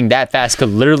 anything moving that fast could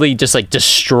literally just like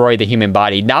destroy the human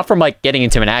body. Not from like getting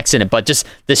into an accident, but just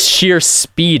the sheer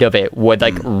speed of it would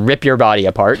like rip your body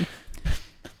apart.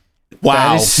 Wow.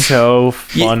 That is so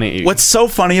funny. What's so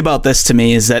funny about this to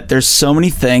me is that there's so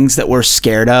many things that we're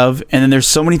scared of, and then there's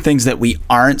so many things that we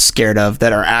aren't scared of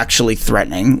that are actually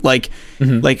threatening. Like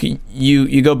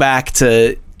you go back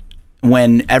to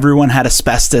when everyone had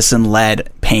asbestos and lead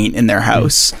paint in their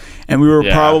house, and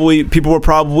people were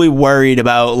probably worried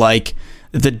about like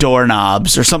the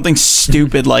doorknobs or something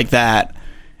stupid like that.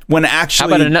 When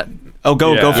actually,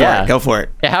 go for it.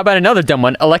 Yeah, how about another dumb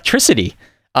one? Electricity.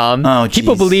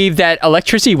 People believe that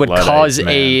electricity would cause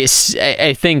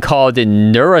a thing called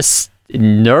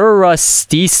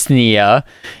neurasthenia,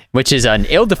 which is an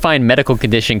ill-defined medical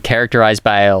condition characterized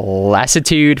by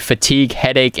lassitude, fatigue,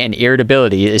 headache, and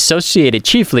irritability associated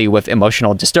chiefly with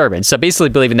emotional disturbance. So basically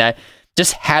believing that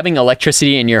just having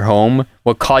electricity in your home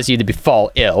will cause you to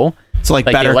fall ill. So like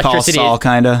Better Call Saul,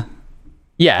 kind of?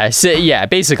 Yeah,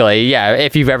 basically, yeah.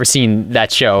 If you've ever seen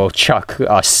that show, Chuck,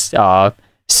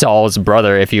 Saul's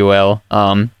brother, if you will,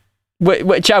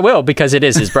 which I will because it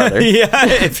is his brother. Yeah,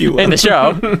 if you will. In the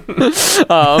show.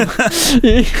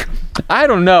 I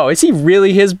don't know. Is he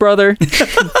really his brother?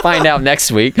 Find out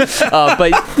next week.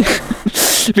 But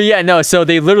yeah, no. So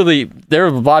there were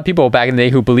a lot of people back in the day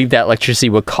who believed that electricity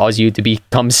would cause you to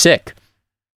become sick.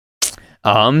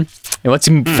 And let's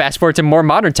fast forward to more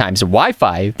modern times.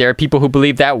 Wi-Fi. There are people who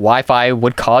believe that Wi-Fi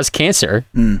would cause cancer.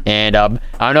 And I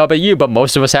don't know about you, but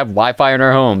most of us have Wi-Fi in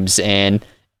our homes, and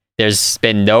there's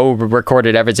been no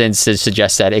recorded evidence to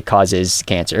suggest that it causes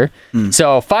cancer.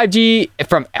 So 5G,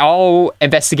 from all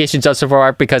investigations done so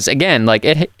far, because again, like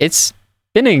it's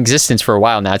been in existence for a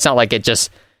while now. It's not like it just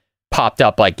popped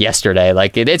up like yesterday.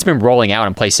 Like it's been rolling out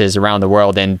in places around the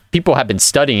world, and people have been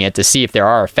studying it to see if there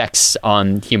are effects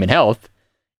on human health.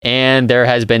 And there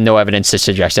has been no evidence to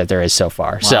suggest that there is so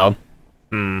far. Wow.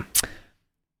 So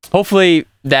hopefully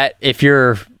that if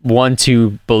you're one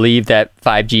to believe that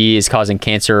 5G is causing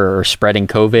cancer or spreading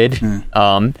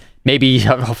COVID, maybe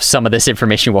some of this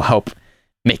information will help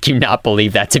make you not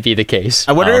believe that to be the case.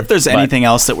 I wonder if there's anything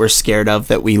else that we're scared of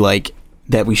that we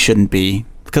shouldn't be.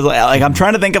 Because like I'm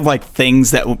trying to think of like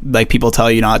things that like people tell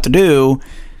you not to do.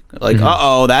 Like,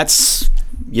 that's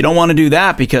you don't want to do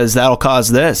that because that'll cause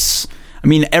this. I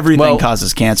mean, everything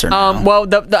causes cancer now.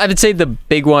 I would say the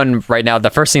big one right now, the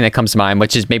first thing that comes to mind,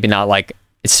 which is maybe not like,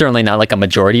 it's certainly not like a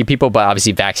majority of people, but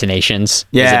obviously vaccinations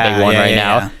is a big one right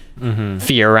now. Mm-hmm.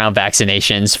 Fear around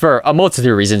vaccinations for a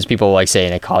multitude of reasons. People like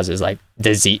saying it causes like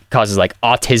disease, causes like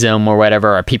autism or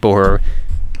whatever, or people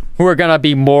who are going to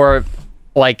be more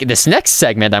like this next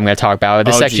segment I'm going to talk about.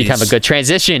 This is actually kind of a good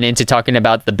transition into talking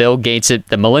about the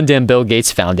Melinda and Bill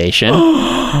Gates Foundation.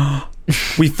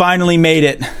 We finally made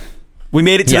it. We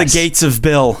made it to the gates of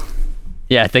Bill.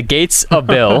 Yeah, the gates of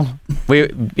Bill.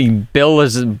 Bill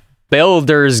is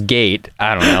Baldur's Gate.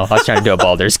 I don't know. I was trying to do a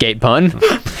Baldur's Gate pun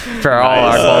for all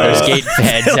our Baldur's Gate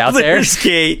heads out there. Baldur's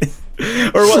Gate.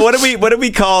 Or what did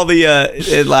we call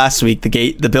the last week?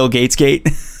 The Bill Gates Gate.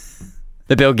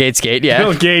 The Bill Gates Gate. Yeah.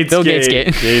 Bill Gates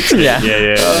Gate. Yeah.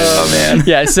 Oh man.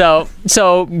 Yeah.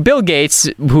 So Bill Gates,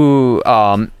 who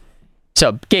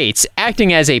So Gates,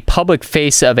 acting as a public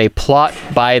face of a plot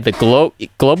by the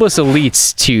globalist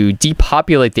elites to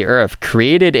depopulate the Earth,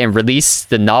 created and released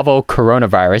the novel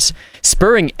coronavirus,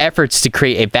 spurring efforts to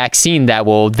create a vaccine that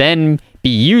will then be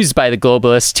used by the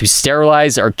globalists to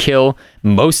sterilize or kill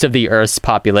most of the Earth's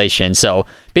population. So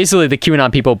basically, the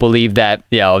QAnon people believe that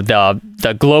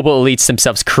the global elites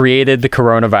themselves created the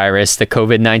coronavirus, the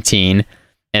COVID-19,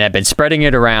 and have been spreading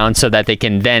it around so that they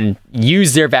can then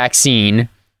use their vaccine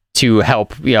to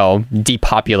help,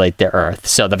 depopulate the Earth.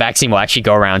 So the vaccine will actually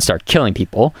go around and start killing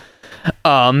people.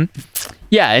 And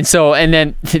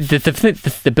then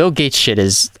the Bill Gates shit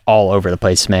is all over the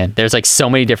place, man. There's like so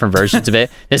many different versions of it.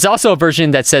 There's also a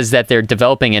version that says that they're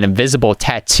developing an invisible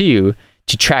tattoo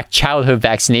to track childhood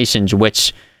vaccinations,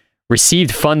 which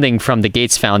received funding from the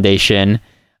Gates Foundation,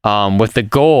 with the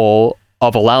goal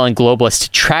of allowing globalists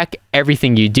to track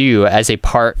everything you do as a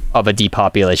part of a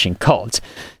depopulation cult.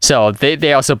 So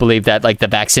they also believe that like the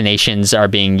vaccinations are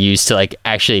being used to like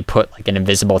actually put like an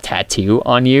invisible tattoo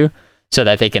on you so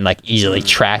that they can like easily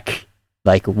track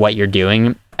like what you're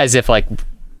doing, as if like,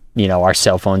 our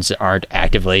cell phones aren't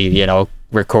actively,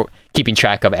 keeping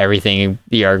track of everything,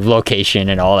 your location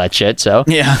and all that shit. So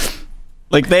yeah.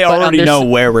 Like they already know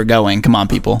where we're going. Come on,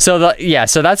 people. So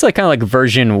that's like kind of like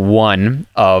version 1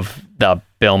 of the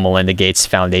Bill Melinda Gates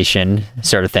Foundation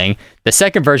sort of thing. The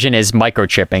second version is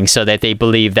microchipping, so that they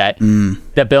believe that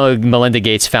the Bill Melinda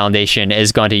Gates Foundation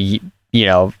is going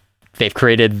to, they've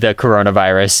created the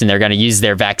coronavirus and they're going to use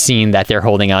their vaccine that they're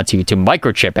holding on to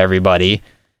microchip everybody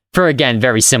for, again,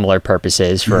 very similar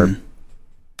purposes for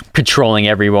controlling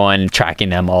everyone, tracking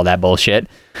them, all that bullshit.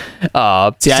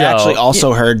 I actually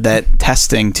also heard that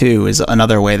testing too is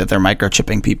another way that they're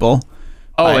microchipping people.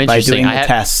 By doing the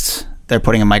tests, they're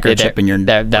putting a microchip in your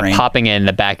brain. They're popping it in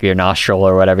the back of your nostril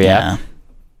or whatever. Yeah.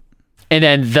 And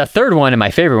then the third one, and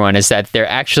my favorite one, is that they're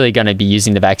actually going to be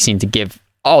using the vaccine to give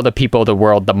all the people of the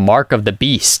world the mark of the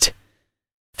beast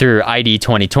through ID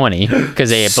 2020,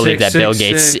 because they believe that Bill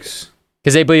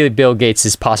Gates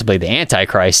is possibly the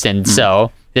Antichrist. And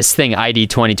so this thing ID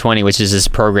 2020, which is this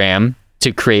program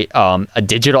to create a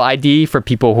digital ID for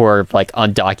people who are like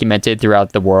undocumented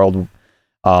throughout the world,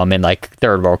 in like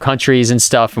third world countries and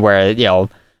stuff, where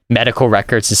medical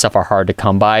records and stuff are hard to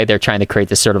come by. They're trying to create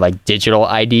this sort of like digital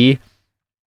ID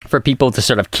for people to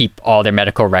sort of keep all their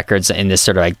medical records in this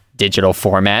sort of like digital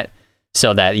format,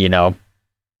 so that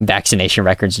vaccination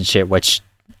records and shit, which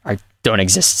don't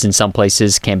exist in some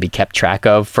places, can be kept track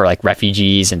of for like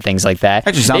refugees and things like that.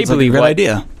 Actually sounds like a good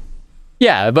idea.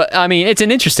 Yeah, but I mean, it's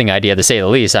an interesting idea to say the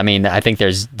least. I mean, I think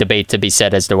there's debate to be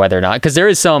said as to whether or not, because there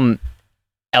is some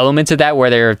elements of that where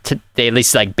they at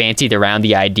least like bantied around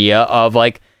the idea of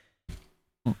like,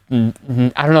 I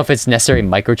don't know if it's necessarily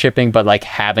microchipping, but like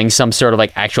having some sort of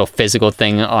like actual physical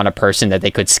thing on a person that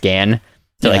they could scan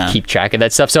to like keep track of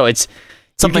that stuff. So it's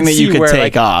something that you could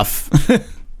take off.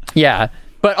 Yeah.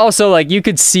 But also like you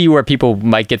could see where people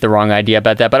might get the wrong idea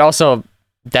about that, but also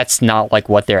that's not like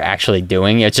what they're actually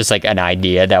doing. It's just like an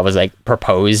idea that was like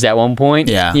proposed at one point.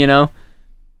 Yeah.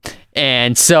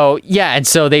 And so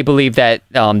they believe that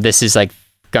this is like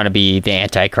going to be the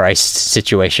Antichrist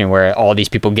situation, where all these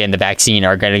people getting the vaccine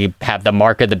are going to have the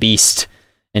mark of the beast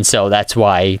And so that's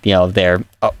why, they're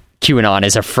QAnon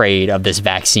is afraid of this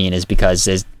vaccine, is because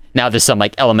there's some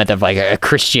like element of like a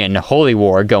Christian holy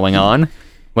war going on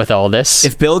with all this.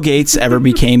 If Bill Gates ever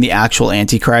became the actual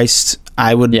Antichrist,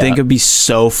 I would think it'd be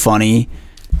so funny,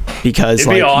 because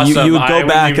It'd be like awesome. you would go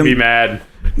back and be mad.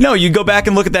 No, you go back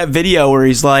and look at that video where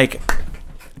he's like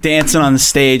dancing on the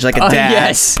stage like a dad.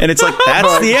 Yes. And it's like,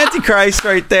 that's the Antichrist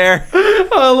right there.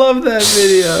 I love that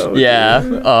video.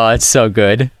 Yeah. Oh, it's so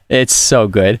good. It's so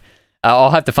good.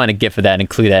 I'll have to find a GIF of that and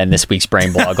include that in this week's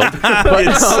Brain Boggled.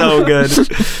 It's so good.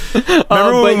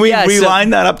 Remember when we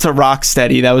lined that up to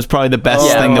Rocksteady? That was probably the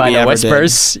best thing that we ever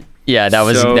Whispers. did. Yeah,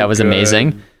 that was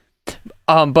amazing.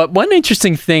 But one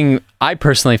interesting thing I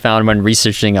personally found when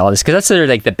researching all this, because that's sort of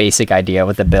like the basic idea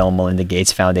with the Bill and Melinda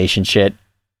Gates Foundation shit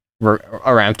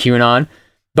around QAnon.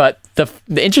 But the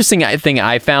interesting thing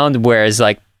I found, whereas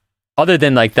like, other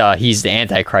than like he's the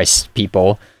Antichrist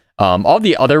people, all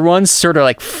the other ones sort of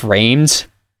like framed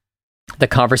the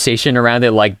conversation around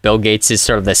it like Bill Gates is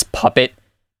sort of this puppet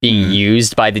being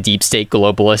used by the deep state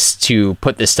globalists to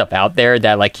put this stuff out there,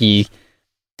 that like he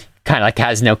kind of like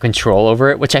has no control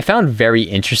over it, which I found very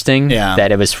interesting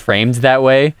that it was framed that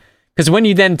way. Because when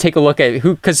you then take a look at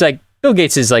because like Bill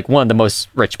Gates is like one of the most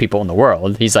rich people in the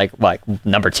world. He's like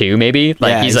number 2 maybe.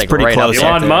 Like he's like pretty right close. up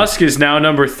Elon Musk is now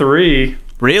number 3.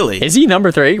 Really? Is he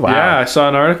number 3? Wow. Yeah, I saw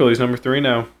an article. He's number 3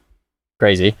 now.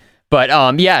 Crazy. But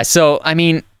so I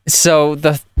mean, so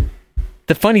the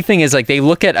funny thing is like they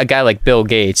look at a guy like Bill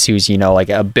Gates, who's like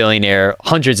a billionaire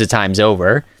hundreds of times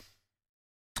over,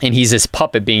 and he's this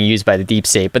puppet being used by the deep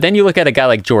state. But then you look at a guy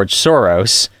like George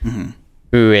Soros,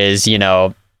 who is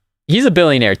he's a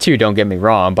billionaire too, don't get me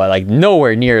wrong, but like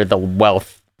nowhere near the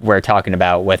wealth we're talking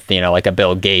about with like a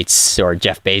Bill Gates or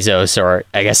Jeff Bezos, or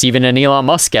I guess even an Elon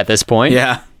Musk at this point.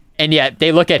 Yeah. And yet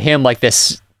they look at him like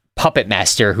this puppet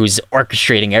master who's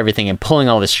orchestrating everything and pulling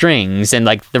all the strings, and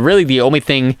like the only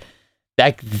thing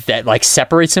that like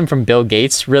separates him from Bill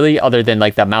Gates, really, other than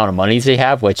like the amount of money they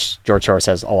have, which George Soros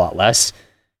has a lot less,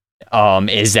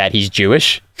 is that he's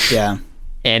Jewish. Yeah.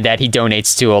 And that he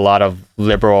donates to a lot of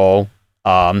liberal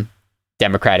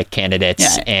Democratic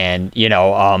candidates and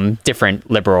different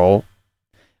liberal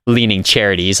leaning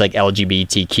charities like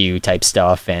LGBTQ type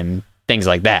stuff and things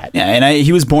like that. Yeah, and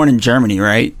he was born in Germany,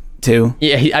 right? Too.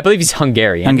 Yeah, I believe he's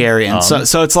Hungarian.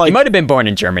 So it's like he might have been born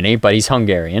in Germany, but he's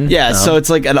Hungarian. Yeah, so it's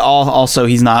like also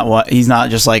he's not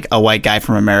just like a white guy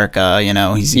from America.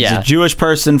 He's a Jewish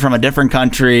person from a different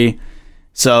country.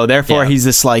 So therefore, he's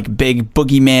this like big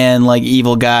boogeyman, like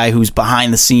evil guy who's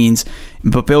behind the scenes.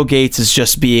 But Bill Gates is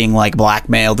just being like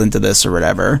blackmailed into this or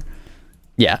whatever.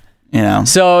 Yeah.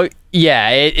 So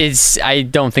yeah, it's. I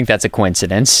don't think that's a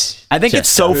coincidence. I think it's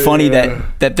so funny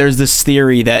that there's this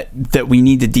theory that we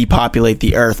need to depopulate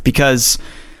the Earth, because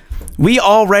we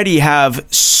already have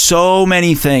so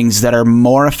many things that are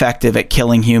more effective at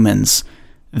killing humans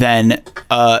than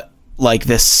like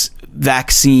this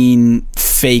vaccine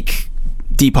fake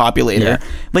depopulator.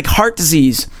 Like heart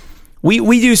disease.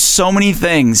 We do so many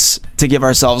things to give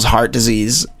ourselves heart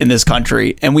disease in this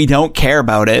country, and we don't care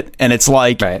about it. And it's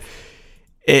like,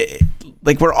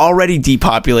 like we're already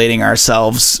depopulating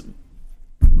ourselves,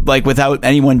 like without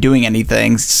anyone doing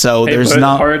anything. So there's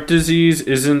not heart disease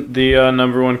isn't the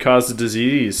number 1 cause of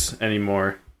disease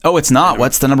anymore. Oh, it's not.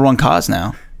 What's the number 1 cause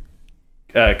now?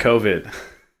 COVID.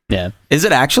 Yeah. Is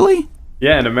it actually?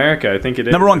 Yeah, in America, I think it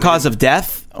is. Number 1 cause of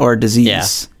death or disease? Yeah.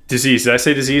 Disease. Did I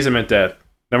say disease? I meant death.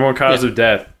 Number 1 cause of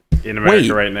death in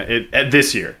America right now.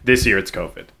 This year it's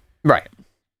COVID. Right.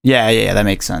 Yeah, that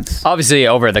makes sense. Obviously,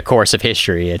 over the course of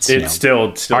history, it's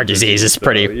still our disease is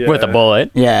pretty with a bullet.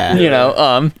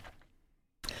 Yeah.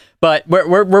 But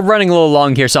we're running a little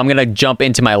long here, so I'm gonna jump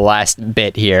into my last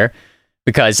bit here,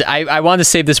 because I wanted to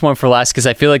save this one for last, because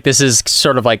I feel like this is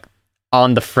sort of like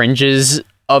on the fringes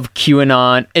of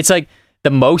QAnon. It's like the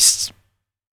most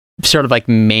sort of like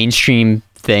mainstream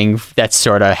thing that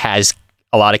sort of has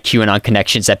a lot of QAnon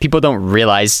connections that people don't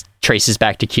realize traces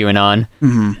back to QAnon,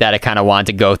 that I kind of want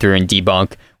to go through and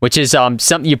debunk, which is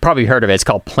something you've probably heard of. It's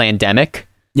called Plandemic.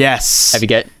 Yes.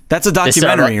 That's a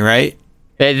documentary, right?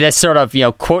 That's sort of,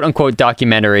 quote unquote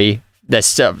documentary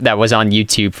that was on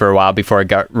YouTube for a while before it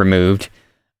got removed.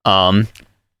 You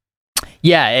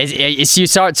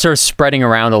saw it sort of spreading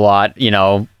around a lot,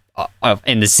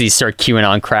 in these sort of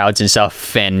QAnon crowds and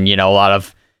stuff, and a lot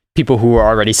of people who are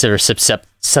already sort of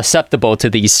susceptible to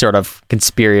these sort of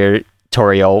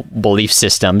conspiratorial belief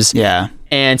systems. Yeah.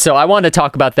 And so I wanted to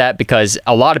talk about that, because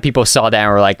a lot of people saw that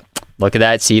and were like, look at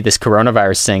that, see this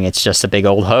coronavirus thing, it's just a big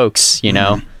old hoax,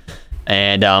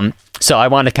 And so I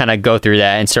want to kind of go through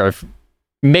that and sort of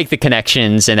make the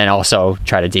connections, and then also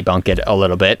try to debunk it a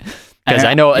little bit. Because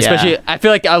I know, especially, I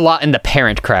feel like a lot in the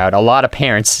parent crowd, a lot of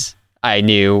parents I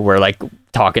knew were like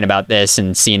talking about this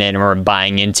and seeing it and were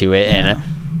buying into it.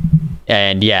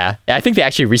 And yeah, I think they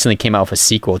actually recently came out with a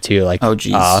sequel too. Like, oh,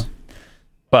 geez.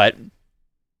 But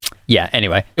yeah,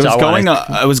 anyway. It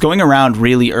was going around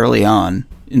really early on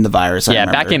in the virus. I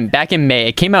remember. back in May.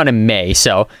 It came out in May.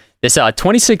 So this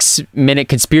 26-minute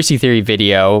conspiracy theory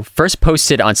video first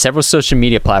posted on several social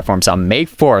media platforms on May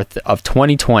 4th of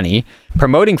 2020,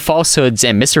 promoting falsehoods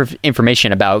and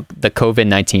misinformation about the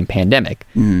COVID-19 pandemic.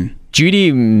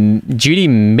 Judy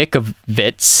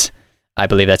Mikovits, I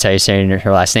believe that's how you're saying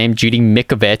her last name, Judy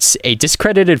Mikovits, a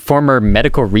discredited former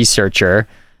medical researcher,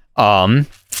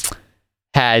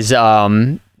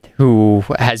 who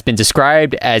has been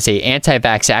described as a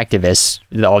anti-vax activist,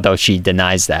 although she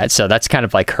denies that. So that's kind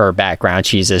of like her background.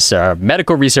 She's this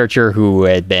medical researcher who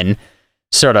had been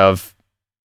sort of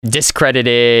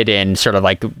discredited and sort of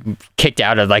like kicked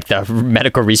out of like the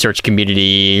medical research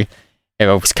community. It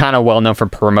was kind of well known for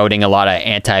promoting a lot of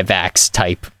anti-vax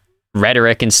type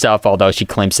rhetoric and stuff, although she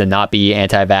claims to not be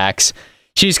anti-vax.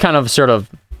 She's kind of sort of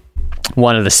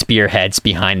one of the spearheads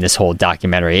behind this whole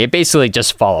documentary. It basically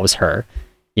just follows her.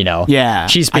 You know, yeah.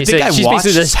 She's basically, I think I watched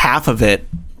this half of it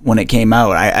when it came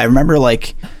out. I remember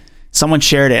like someone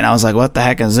shared it, and I was like, "What the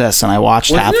heck is this?" And I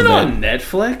watched half of it. Wasn't it on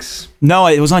Netflix? No,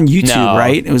 it was on YouTube,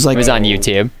 right? It was on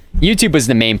YouTube. YouTube was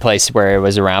the main place where it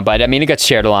was around, but I mean, it got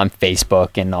shared on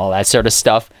Facebook and all that sort of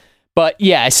stuff. But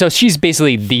yeah, so she's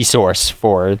basically the source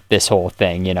for this whole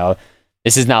thing. You know,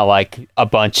 this is not like a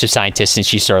bunch of scientists and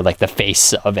she's sort of like the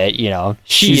face of it, you know.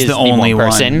 She's the only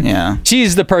one person. Yeah.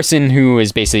 She's the person who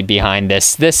is basically behind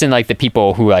this and like the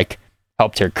people who like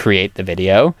helped her create the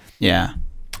video. Yeah.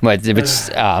 But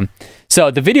so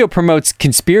the video promotes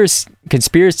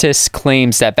conspiracist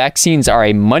claims that vaccines are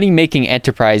a money-making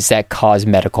enterprise that cause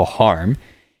medical harm.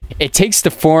 It takes the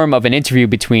form of an interview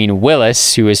between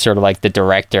Willis, who is sort of like the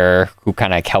director who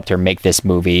kind of helped her make this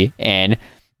movie, and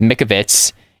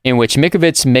Mikovits, in which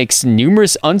Mikovits makes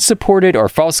numerous unsupported or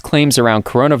false claims around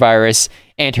coronavirus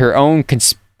and her own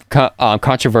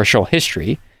controversial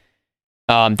history.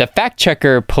 The fact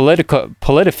checker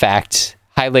PolitiFact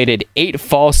highlighted 8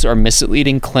 false or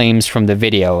misleading claims from the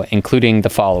video, including the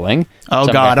following. Oh,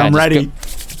 God, I'm ready.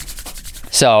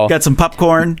 So got some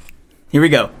popcorn. Here we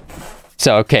go.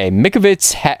 So, okay,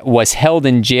 Mikovits was held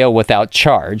in jail without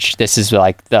charge. This is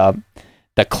like the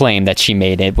claim that she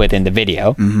made it within the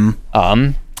video.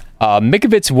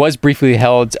 Mikovits was briefly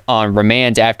held on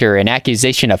remand after an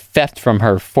accusation of theft from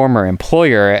her former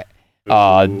employer,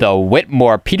 the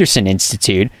Whitmore Peterson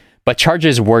Institute, but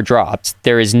charges were dropped.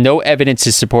 There is no evidence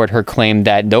to support her claim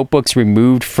that notebooks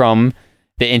removed from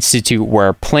the institute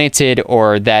were planted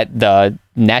or that the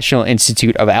National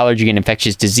Institute of Allergy and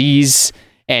Infectious Disease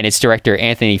and its director,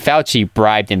 Anthony Fauci,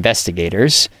 bribed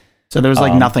investigators. So there was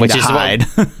like nothing to hide.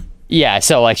 Yeah,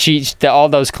 so like all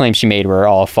those claims she made were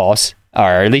all false, or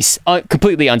at least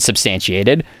completely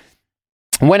unsubstantiated.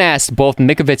 When asked, both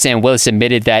Mikovits and Willis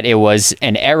admitted that it was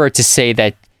an error to say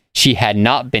that she had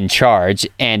not been charged,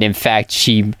 and in fact,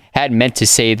 she had meant to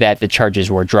say that the charges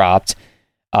were dropped.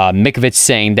 Mikovits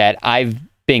saying that I've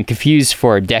been confused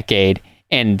for a decade,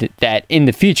 and that in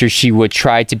the future she would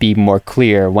try to be more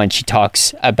clear when she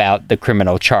talks about the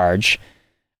criminal charge,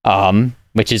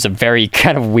 which is a very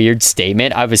kind of weird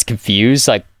statement. I was confused,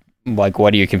 like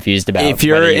what are you confused about? If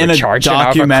you're in a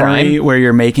documentary where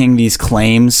you're making these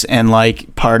claims and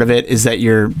like part of it is that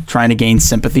you're trying to gain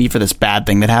sympathy for this bad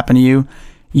thing that happened to you,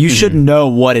 you should know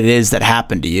what it is that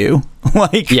happened to you.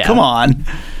 Come on.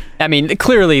 I mean,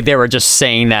 clearly they were just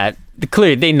saying that.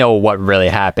 Clearly, they know what really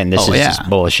happened. This is just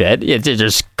bullshit. They're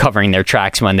just covering their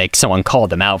tracks when someone called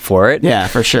them out for it. Yeah,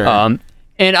 for sure.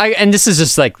 And this is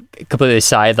just like completely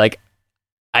aside. Like,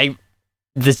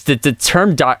 the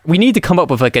term we need to come up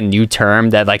with like a new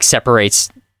term that like separates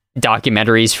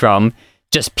documentaries from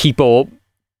just people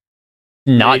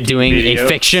not doing a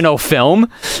fictional film,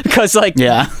 because like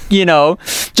you know,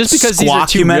 just because these are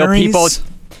two real people.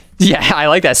 Yeah, I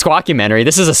like that squawkumentary.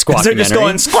 This is a squawkumentary. They're just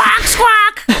going squawk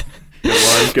squawk.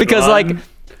 Because like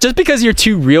just because you're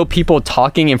two real people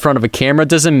talking in front of a camera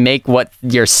doesn't make what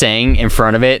you're saying in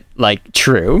front of it like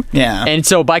true. Yeah. And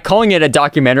so by calling it a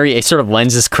documentary, it sort of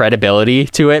lends this credibility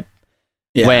to it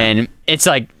when it's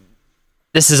like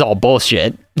this is all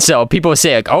bullshit. So people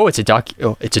say like, "Oh, it's a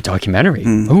documentary."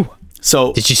 Ooh.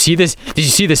 So did you see this? Did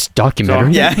you see this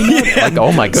documentary? Yeah. Like,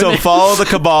 oh my goodness. So Follow the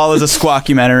Cabal is a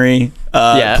squawkumentary.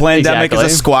 Plandemic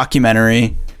is a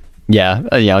squawkumentary. Yeah,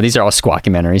 these are all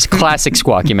squawkumentaries, classic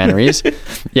squawkumentaries.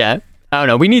 Yeah. I don't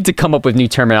know. We need to come up with new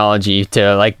terminology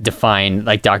to like define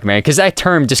like documentary, because that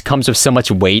term just comes with so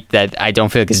much weight that I don't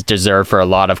feel like it's deserved for a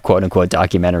lot of quote unquote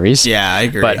documentaries. Yeah, I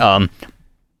agree. But all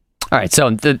right. So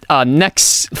the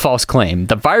next false claim: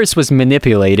 the virus was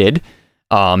manipulated.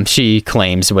 She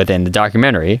claims within the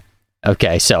documentary.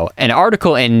 Okay, so an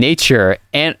article in Nature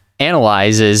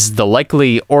analyzes the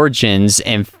likely origins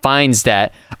and finds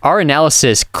that our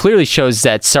analysis clearly shows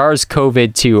that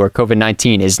SARS-CoV-2 or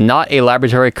COVID-19 is not a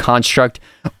laboratory construct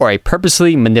or a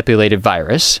purposely manipulated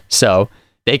virus. So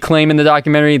they claim in the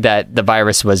documentary that the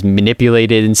virus was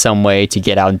manipulated in some way to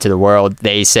get out into the world.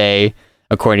 They say,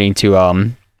 according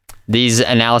to these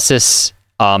analysis,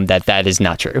 that is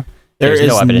not true. There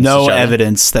is no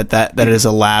evidence that. that it is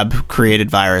a lab-created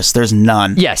virus. There's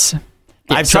none. Yes.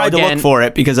 I've tried to look for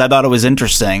it because I thought it was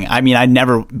interesting. I mean, I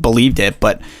never believed it,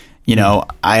 but you know,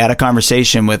 I had a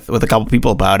conversation with a couple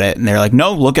people about it, and they're like,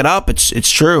 "No, look it up. It's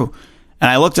true." And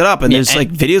I looked it up, and there's like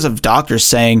videos of doctors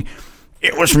saying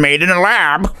it was made in a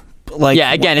lab. Like,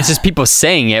 yeah, again, it's just people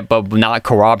saying it, but not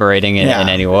corroborating it in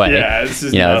any way. Yeah, it's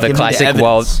just the classic.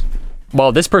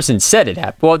 Well, this person said it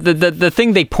happened. Well, the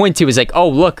thing they point to is like, oh,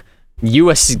 look,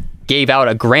 U.S. gave out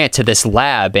a grant to this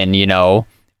lab, and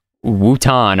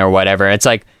Wuhan or whatever. It's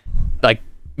like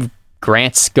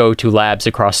grants go to labs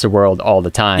across the world all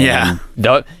the time. Yeah.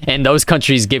 And those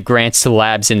countries give grants to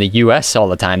labs in the US all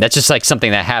the time. That's just like something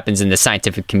that happens in the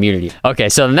scientific community. Okay,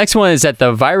 so the next one is that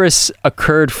the virus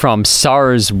occurred from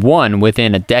SARS-1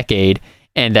 within a decade,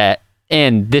 and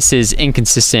this is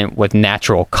inconsistent with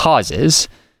natural causes.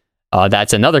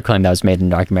 That's another claim that was made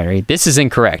in the documentary. This is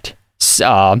incorrect.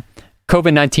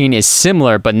 COVID-19 is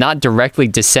similar, but not directly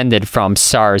descended from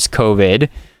SARS-CoV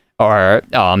or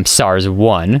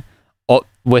SARS-1,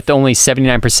 with only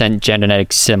 79%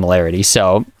 genetic similarity.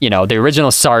 So, the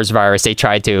original SARS virus, they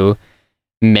tried to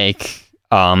make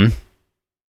a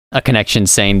connection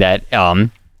saying that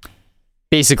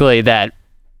basically that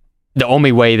the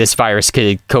only way this virus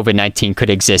COVID-19 could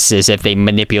exist is if they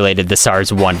manipulated the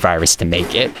SARS-1 virus to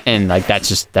make it. And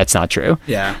that's not true.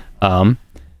 Yeah.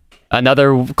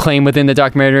 Another claim within the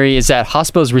documentary is that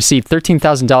hospitals receive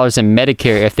 $13,000 in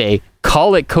Medicare if they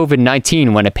call it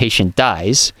COVID-19 when a patient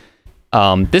dies.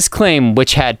 This claim,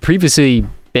 which had previously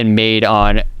been made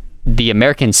on the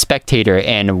American Spectator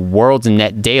and World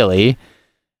Net Daily,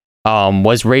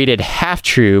 was rated half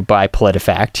true by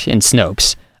PolitiFact and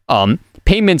Snopes.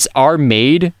 Payments are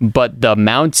made, but the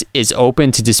amount is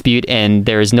open to dispute, and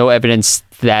there is no evidence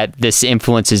that this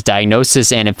influences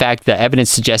diagnosis. And in fact, the evidence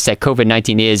suggests that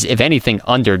COVID-19 is, if anything,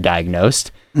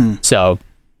 underdiagnosed. So,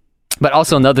 but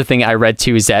also another thing I read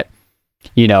too is that,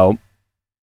 when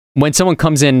someone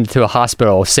comes into a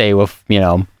hospital, say with,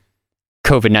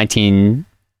 COVID-19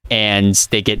 and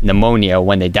they get pneumonia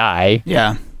when they die.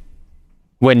 Yeah.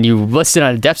 When you list it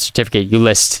on a death certificate, you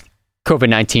list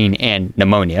COVID-19 and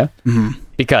pneumonia,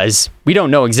 because we don't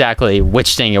know exactly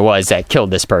which thing it was that killed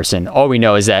this person. All we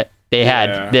know is that they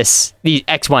had these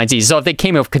X, Y, and Z. So if they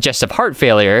came with congestive heart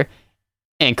failure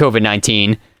and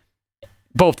COVID-19,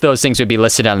 both those things would be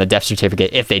listed on the death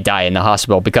certificate if they die in the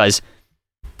hospital, because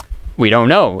we don't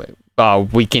know.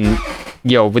 We can,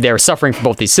 they were suffering from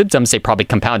both these symptoms. They probably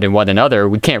compounded one another.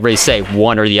 We can't really say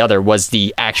one or the other was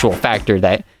the actual factor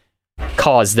that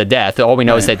caused the death. All we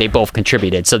know is that they both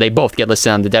contributed. So they both get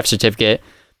listed on the death certificate.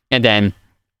 And then,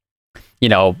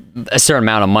 a certain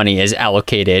amount of money is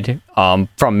allocated from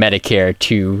Medicare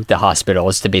to the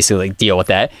hospitals to basically deal with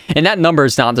that. And that number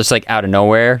is not just like out of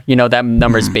nowhere. That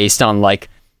number is based on like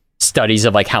studies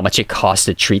of like how much it costs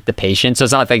to treat the patient. So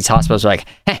it's not like these hospitals are like,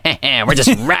 we're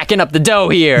just racking up the dough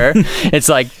here. It's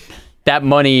like that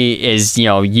money is,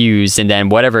 used, and then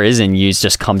whatever isn't used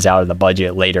just comes out of the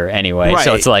budget later anyway. Right.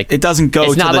 So it's like, it doesn't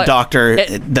go to the doctor.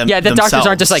 The doctors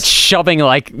aren't just like shoving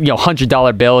like,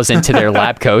 $100 bills into their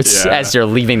lab coats as they're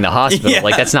leaving the hospital. Yeah.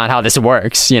 Like that's not how this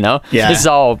works, Yeah. This is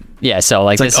all, so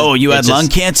like, it's like, you had lung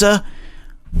cancer?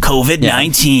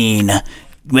 COVID-19.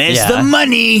 Where's the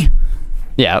money?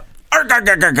 Yeah. So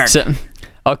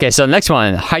the next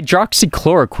one,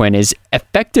 hydroxychloroquine is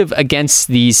effective against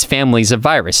these families of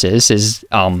viruses, is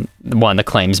one of the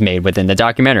claims made within the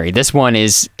documentary. This one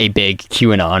is a big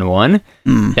QAnon one,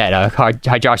 that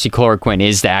hydroxychloroquine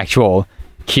is the actual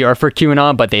cure for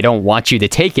QAnon, but they don't want you to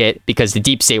take it because the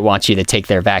deep state wants you to take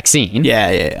their vaccine.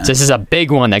 Yeah. So this is a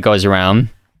big one that goes around.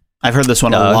 I've heard this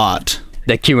one a lot.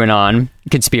 The QAnon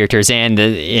conspirators, and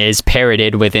is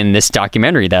parroted within this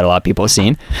documentary that a lot of people have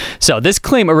seen. So this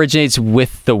claim originates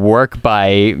with the work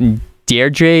by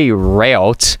Deirdre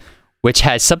Rault, which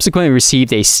has subsequently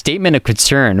received a statement of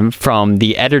concern from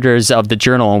the editors of the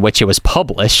journal in which it was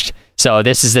published. So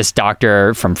this is this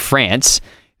doctor from France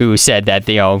who said that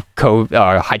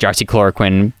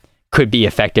hydroxychloroquine could be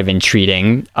effective in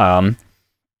treating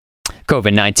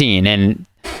COVID-19. And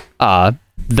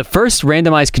the first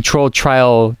randomized controlled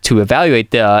trial to evaluate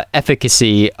the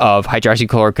efficacy of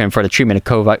hydroxychloroquine for the treatment of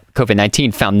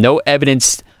COVID-19 found no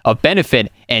evidence of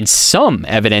benefit and some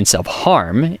evidence of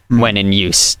harm when in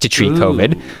use to treat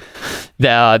COVID.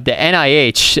 The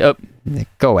NIH,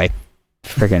 go away,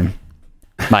 freaking.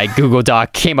 My Google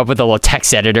Doc came up with a little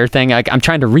text editor thing. I'm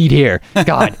trying to read here.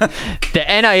 God. The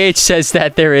NIH says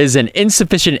that there is an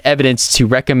insufficient evidence to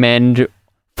recommend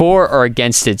for or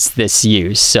against this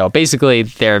use. So basically,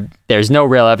 there's no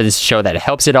real evidence to show that it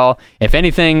helps at all. If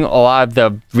anything, a lot of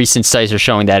the recent studies are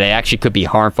showing that it actually could be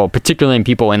harmful, particularly in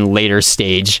people in later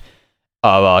stage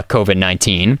of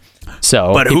COVID-19.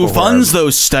 So, but who funds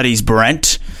those studies,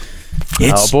 Brent?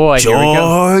 It's oh boy,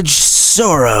 George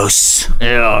Soros.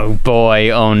 Oh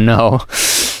boy, oh no.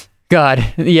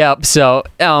 God, yep. So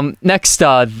next,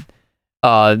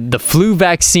 the flu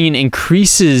vaccine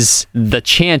increases the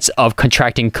chance of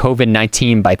contracting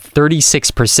COVID-19 by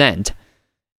 36%,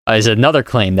 is another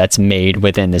claim that's made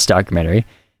within this documentary.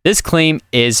 This claim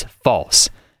is false.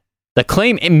 The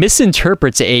claim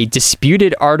misinterprets a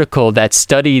disputed article that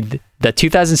studied the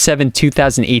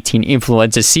 2007-2018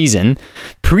 influenza season,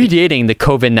 predating the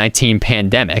COVID-19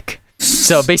 pandemic.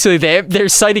 So basically, they're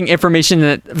citing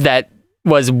information that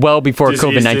was well before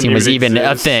COVID-19 was even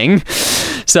a thing.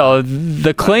 So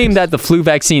the claim that the flu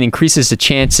vaccine increases the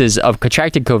chances of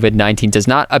contracting COVID-19 does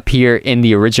not appear in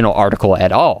the original article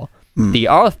at all. The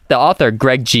author,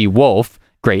 Greg G. Wolf,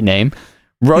 great name,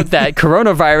 wrote that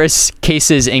coronavirus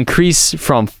cases increase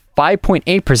from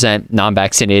 5.8%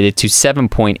 non-vaccinated to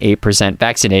 7.8%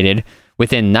 vaccinated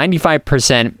within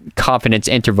 95% confidence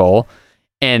interval.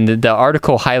 And the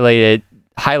article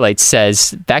highlights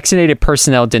says vaccinated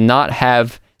personnel did not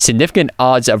have significant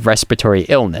odds of respiratory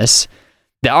illness.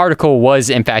 The article was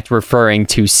in fact referring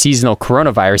to seasonal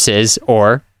coronaviruses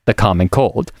or the common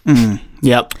cold.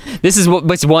 Yep. This is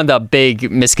what's one of the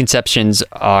big misconceptions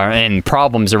and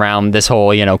problems around this whole,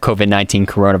 COVID-19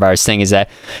 coronavirus thing is that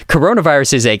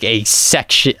coronavirus is like a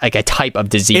section, like a type of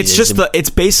disease. It's just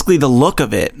it's basically the look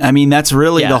of it. I mean, that's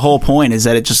really the whole point is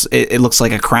that it looks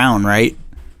like a crown, right?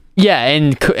 Yeah,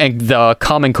 and the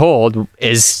common cold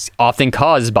is often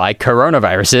caused by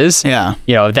coronaviruses. Yeah.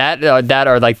 That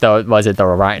or like the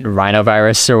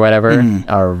rhinovirus or whatever,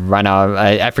 or rhino,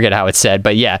 I forget how it's said,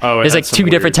 but yeah, there's like two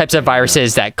different types of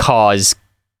viruses that cause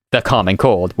the common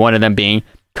cold, one of them being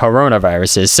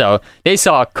coronaviruses. So they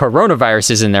saw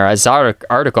coronaviruses in there as article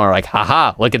and are like,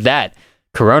 haha, look at that.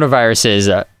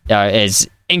 Coronaviruses is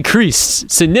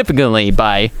increased significantly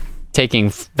by taking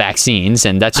vaccines,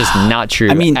 and that's just not true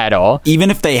at all. Even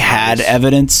if they had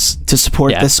evidence to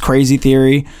support this crazy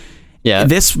theory,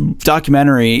 this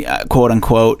documentary, quote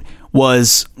unquote,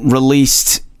 was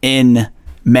released in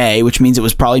May, which means it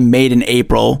was probably made in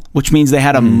April, which means they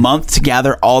had a month to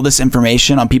gather all this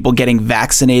information on people getting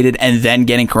vaccinated and then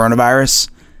getting coronavirus.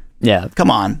 Yeah. Come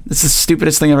on. This is the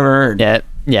stupidest thing I've ever heard.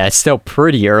 Yeah, it's still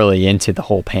pretty early into the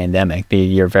whole pandemic.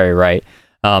 You're very right.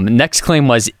 Next claim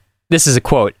was, this is a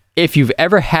quote, "If you've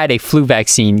ever had a flu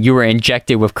vaccine, you were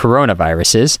injected with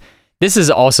coronaviruses." This has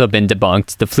also been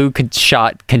debunked. The flu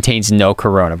shot contains no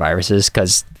coronaviruses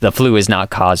because the flu is not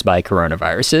caused by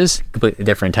coronaviruses, completely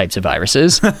different types of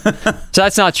viruses. So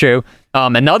that's not true.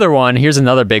 Another one, here's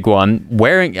another big one.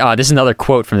 This is another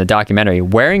quote from the documentary.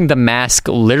 "Wearing the mask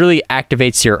literally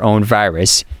activates your own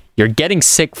virus. You're getting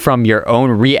sick from your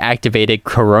own reactivated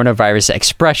coronavirus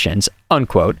expressions,"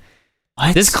 unquote.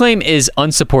 What? This claim is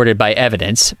unsupported by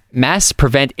evidence. Masks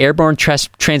prevent airborne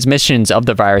transmissions of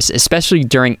the virus, especially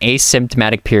during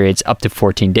asymptomatic periods up to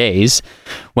 14 days,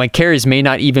 when carriers may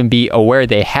not even be aware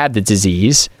they have the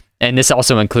disease. And this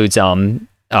also includes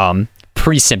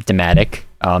pre-symptomatic.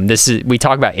 We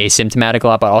talk about asymptomatic a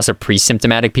lot, but also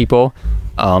pre-symptomatic people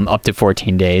up to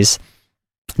 14 days.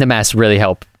 The masks really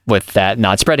help with that,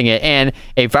 not spreading it. And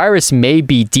a virus may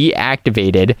be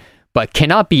deactivated but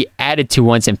cannot be added to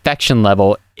one's infection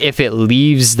level if it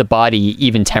leaves the body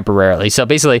even temporarily. So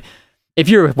basically, if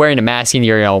you're wearing a mask and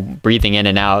you're breathing in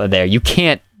and out of there, you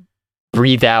can't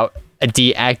breathe out a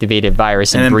deactivated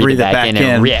virus and breathe it back in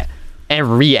and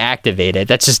reactivate it.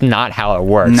 That's just not how it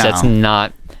works. No. That's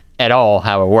not at all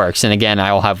how it works. And again,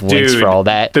 I'll have links for all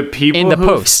that the people in the who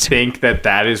post. Think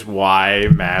that is why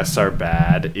masks are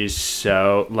bad is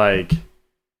so like...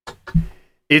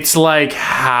 It's like,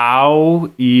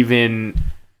 how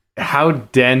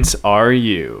dense are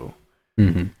you?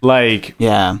 Mm-hmm. Like,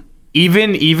 yeah,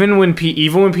 even when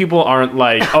people aren't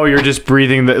like, oh, you're just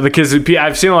breathing because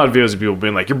I've seen a lot of videos of people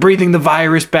being like, you're breathing the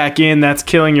virus back in, that's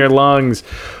killing your lungs.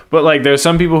 But like, there's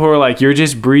some people who are like, you're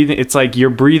just breathing. It's like you're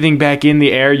breathing back in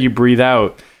the air you breathe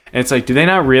out. And it's like, do they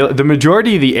not realize the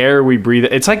majority of the air we breathe?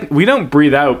 It's like we don't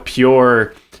breathe out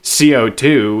pure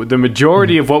CO2. The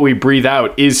majority of what we breathe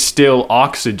out is still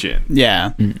oxygen.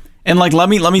 Yeah. And like, let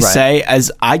me say,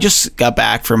 as I just got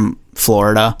back from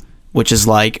Florida, which is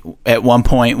like at one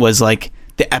point was like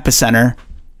the epicenter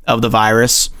of the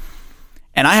virus,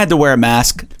 and I had to wear a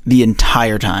mask the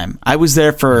entire time. I was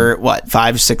there for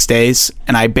 5-6 days,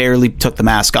 and I barely took the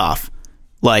mask off,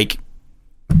 like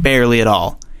barely at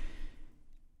all.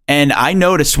 And I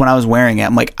noticed when I was wearing it,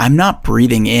 I'm like, I'm not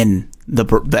breathing in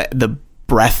the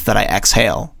breath that I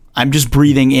exhale. I'm just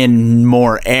breathing in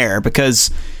more air,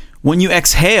 because when you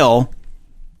exhale,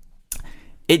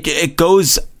 it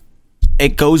goes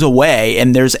away,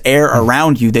 and there's air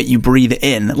around you that you breathe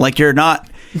in. Like, you're not,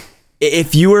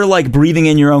 if you were like breathing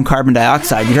in your own carbon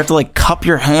dioxide, you'd have to like cup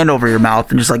your hand over your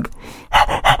mouth and just like,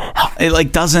 it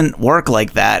like doesn't work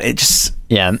like that. It just,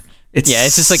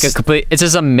 it's just like it's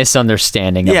just a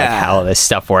misunderstanding of like how this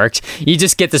stuff works. You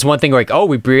just get this one thing like, oh,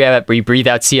 we breathe out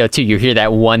CO2. You hear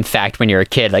that one fact when you're a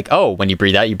kid, like, oh, when you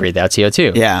breathe out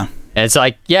CO2. Yeah. And it's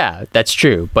like, yeah, that's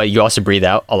true. But you also breathe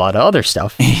out a lot of other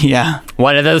stuff. Yeah.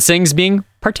 One of those things being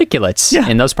particulates. Yeah.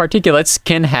 And those particulates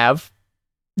can have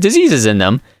diseases in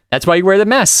them. That's why you wear the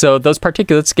mask. So those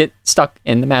particulates get stuck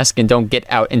in the mask and don't get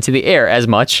out into the air as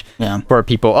much for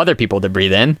other people to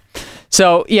breathe in.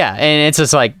 So, yeah. And it's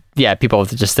just like, people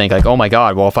just think like, oh my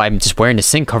God, well, if I'm just wearing this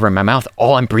thing covering my mouth,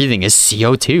 all I'm breathing is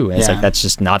CO2. And it's like, that's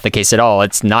just not the case at all.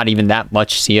 It's not even that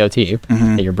much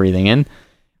CO2 that you're breathing in.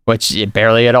 Which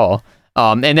barely at all.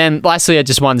 And then lastly, I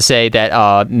just wanted to say that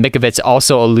Mikovits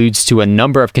also alludes to a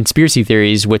number of conspiracy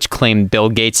theories which claim Bill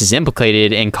Gates is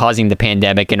implicated in causing the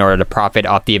pandemic in order to profit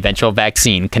off the eventual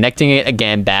vaccine, connecting it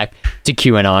again back to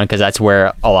QAnon, because that's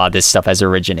where a lot of this stuff has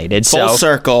originated. Full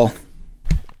circle.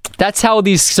 That's how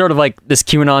these sort of like this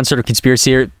QAnon sort of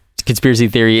conspiracy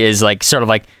theory is like sort of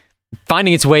like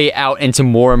finding its way out into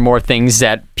more and more things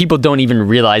that people don't even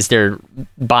realize they're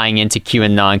buying into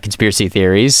QAnon conspiracy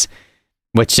theories,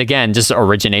 which again just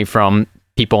originate from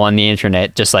people on the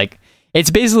internet. Just like, it's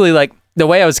basically like the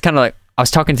way I was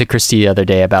talking to Christy the other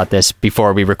day about this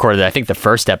before we recorded, I think, the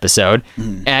first episode,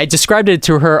 and I described it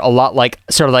to her a lot like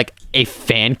sort of like a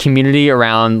fan community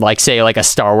around, like, say, like a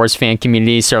Star Wars fan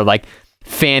community, sort of like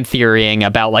fan theorying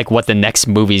about like what's going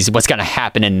to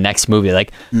happen in the next movie.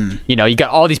 Like, you know, you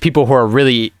got all these people who are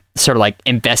really sort of like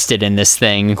invested in this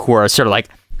thing, who are sort of like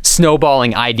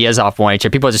snowballing ideas off one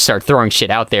another. People just start throwing shit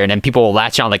out there, and then people will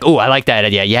latch on like, oh, I like that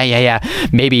idea. Yeah.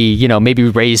 Maybe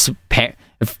Rey's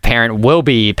parent will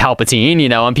be Palpatine, you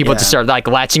know, and people just start like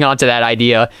latching onto that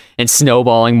idea and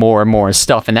snowballing more and more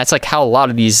stuff. And that's like how a lot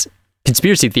of these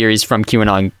conspiracy theories from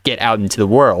QAnon get out into the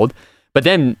world. But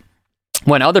then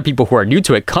when other people who are new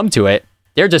to it come to it,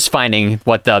 they're just finding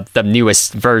what the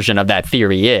newest version of that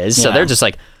theory is. So they're just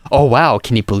like, oh, wow,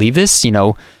 can you believe this? You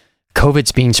know,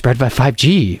 COVID's being spread by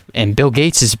 5G and Bill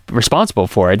Gates is responsible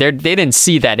for it. They didn't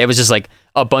see that. It was just like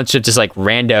a bunch of just like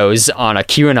randos on a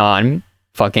QAnon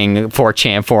fucking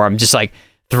 4chan forum just like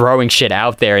throwing shit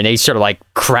out there, and they sort of like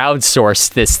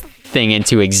crowdsource this thing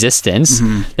into existence.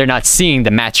 They're not seeing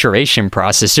the maturation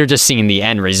process, they're just seeing the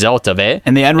end result of it.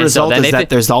 And the end result is that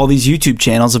there's all these YouTube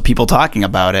channels of people talking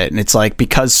about it, and it's like,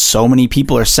 because so many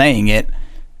people are saying it,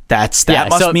 that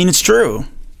must mean it's true.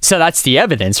 So that's the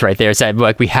evidence right there. It's that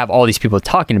like we have all these people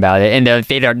talking about it, and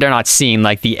they're not seeing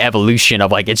like the evolution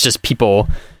of like, it's just people,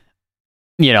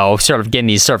 you know, sort of getting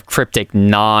these sort of cryptic,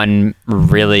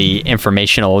 non-really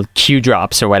informational Q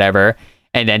drops or whatever,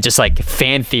 and then just like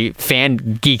fan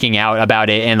geeking out about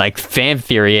it and like fan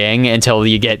theorying until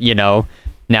you get, you know,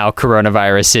 now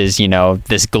coronavirus is, you know,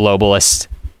 this globalist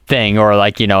thing, or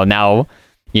like, you know, now,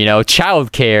 you know,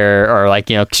 child care or like,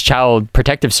 you know, child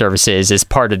protective services is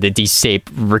part of the DSAPE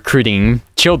recruiting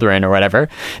children or whatever.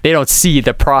 They don't see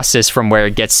the process from where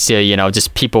it gets to, you know,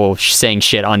 just people saying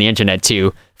shit on the internet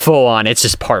to full on. It's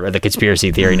just part of the conspiracy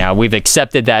theory now. We've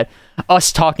accepted that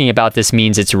us talking about this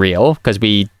means it's real because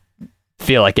we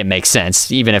feel like it makes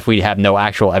sense, even if we have no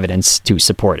actual evidence to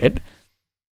support it.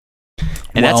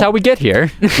 And that's how we get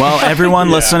here. Well, everyone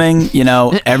listening, you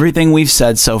know, everything we've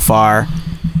said so far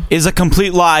is a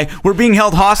complete lie. We're being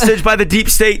held hostage by the deep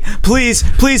state. Please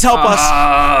help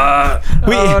us.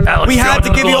 We had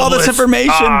to give you all this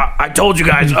information. I told you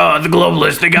guys, the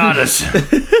globalists, they got us.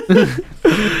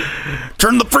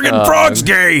 Turn the friggin' frogs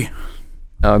gay.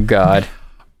 Oh, God.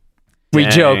 We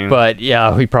joke, but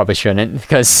yeah, we probably shouldn't,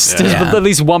 because there's at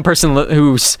least one person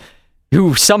who's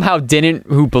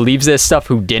who believes this stuff,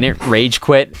 who didn't rage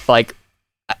quit like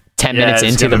 10 minutes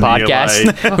it's into the gonna be podcast,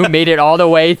 like- who made it all the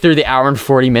way through the hour and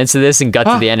 40 minutes of this and got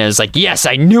to the end and was like, yes,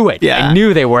 I knew it. Yeah. I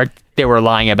knew they were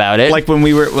lying about it. Like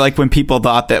when people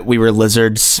thought that we were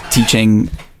lizards teaching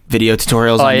video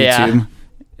tutorials on yeah. YouTube,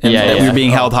 and that we were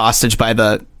being held hostage by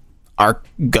the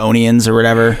Argonians or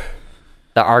whatever.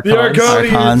 the Archons.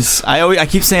 Archons. I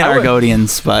keep saying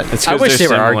Argonians, but I wish they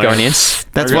were similar. Argonians.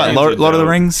 that's what Lord of the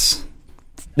Rings.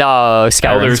 No,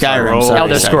 Skyrim. Skyrim, sorry.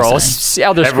 Elder Scrolls.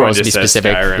 Elder Everyone Scrolls to be just says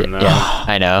specific. Skyrim, though. Yeah,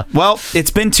 I know. Well, it's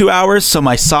been 2 hours, so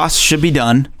my sauce should be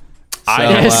done. I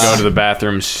So, need to go to the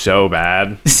bathroom so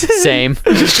bad. Same.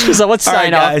 So let's All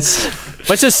right, sign off. guys.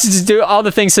 Let's just do all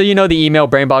the things. So the email,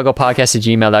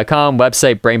 brainbogglepodcast@gmail.com,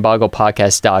 website,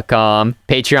 brainbogglepodcast.com,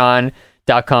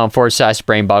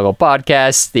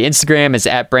 patreon.com/brainbogglepodcast. The Instagram is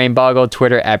 @brainboggle,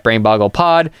 Twitter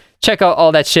 @brainbogglepod. Check out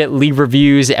all that shit. Leave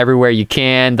reviews everywhere you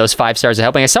can. Those 5 stars are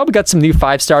helping. I saw we got some new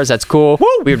 5 stars. That's cool.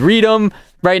 We would read them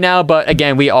right now, but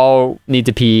again, we all need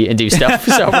to pee and do stuff.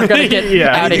 So we're going to get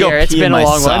out of here. It's been a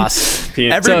long one. So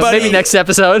Everybody, maybe next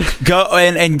episode. go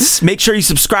and make sure you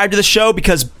subscribe to the show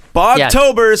because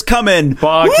Bogtober is coming.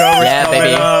 Bogtober's Yeah, coming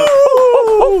baby. up.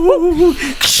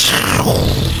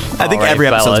 I think All right, every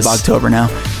episode's fellas. Bogtober now.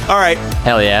 All right.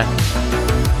 Hell yeah.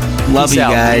 Love Peace you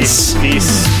out. guys.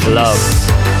 Peace. Love.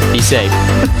 Be safe.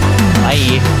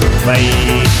 Bye. Bye.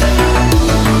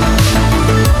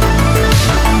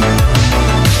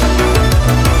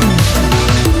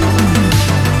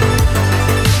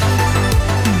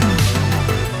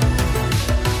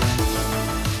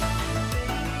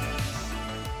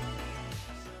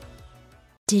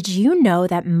 Did you know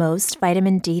that most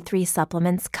vitamin D3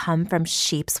 supplements come from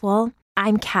sheep's wool?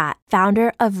 I'm Kat,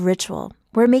 founder of Ritual.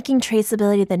 We're making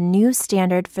traceability the new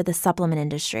standard for the supplement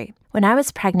industry. When I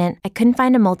was pregnant, I couldn't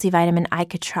find a multivitamin I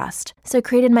could trust, so I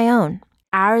created my own.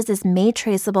 Ours is made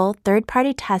traceable,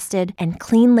 third-party tested, and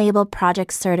clean label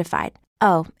project certified.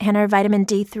 Oh, and our vitamin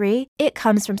D3? It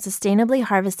comes from sustainably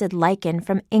harvested lichen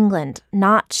from England,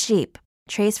 not sheep.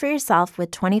 Trace for yourself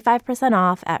with 25%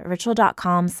 off at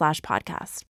ritual.com/podcast.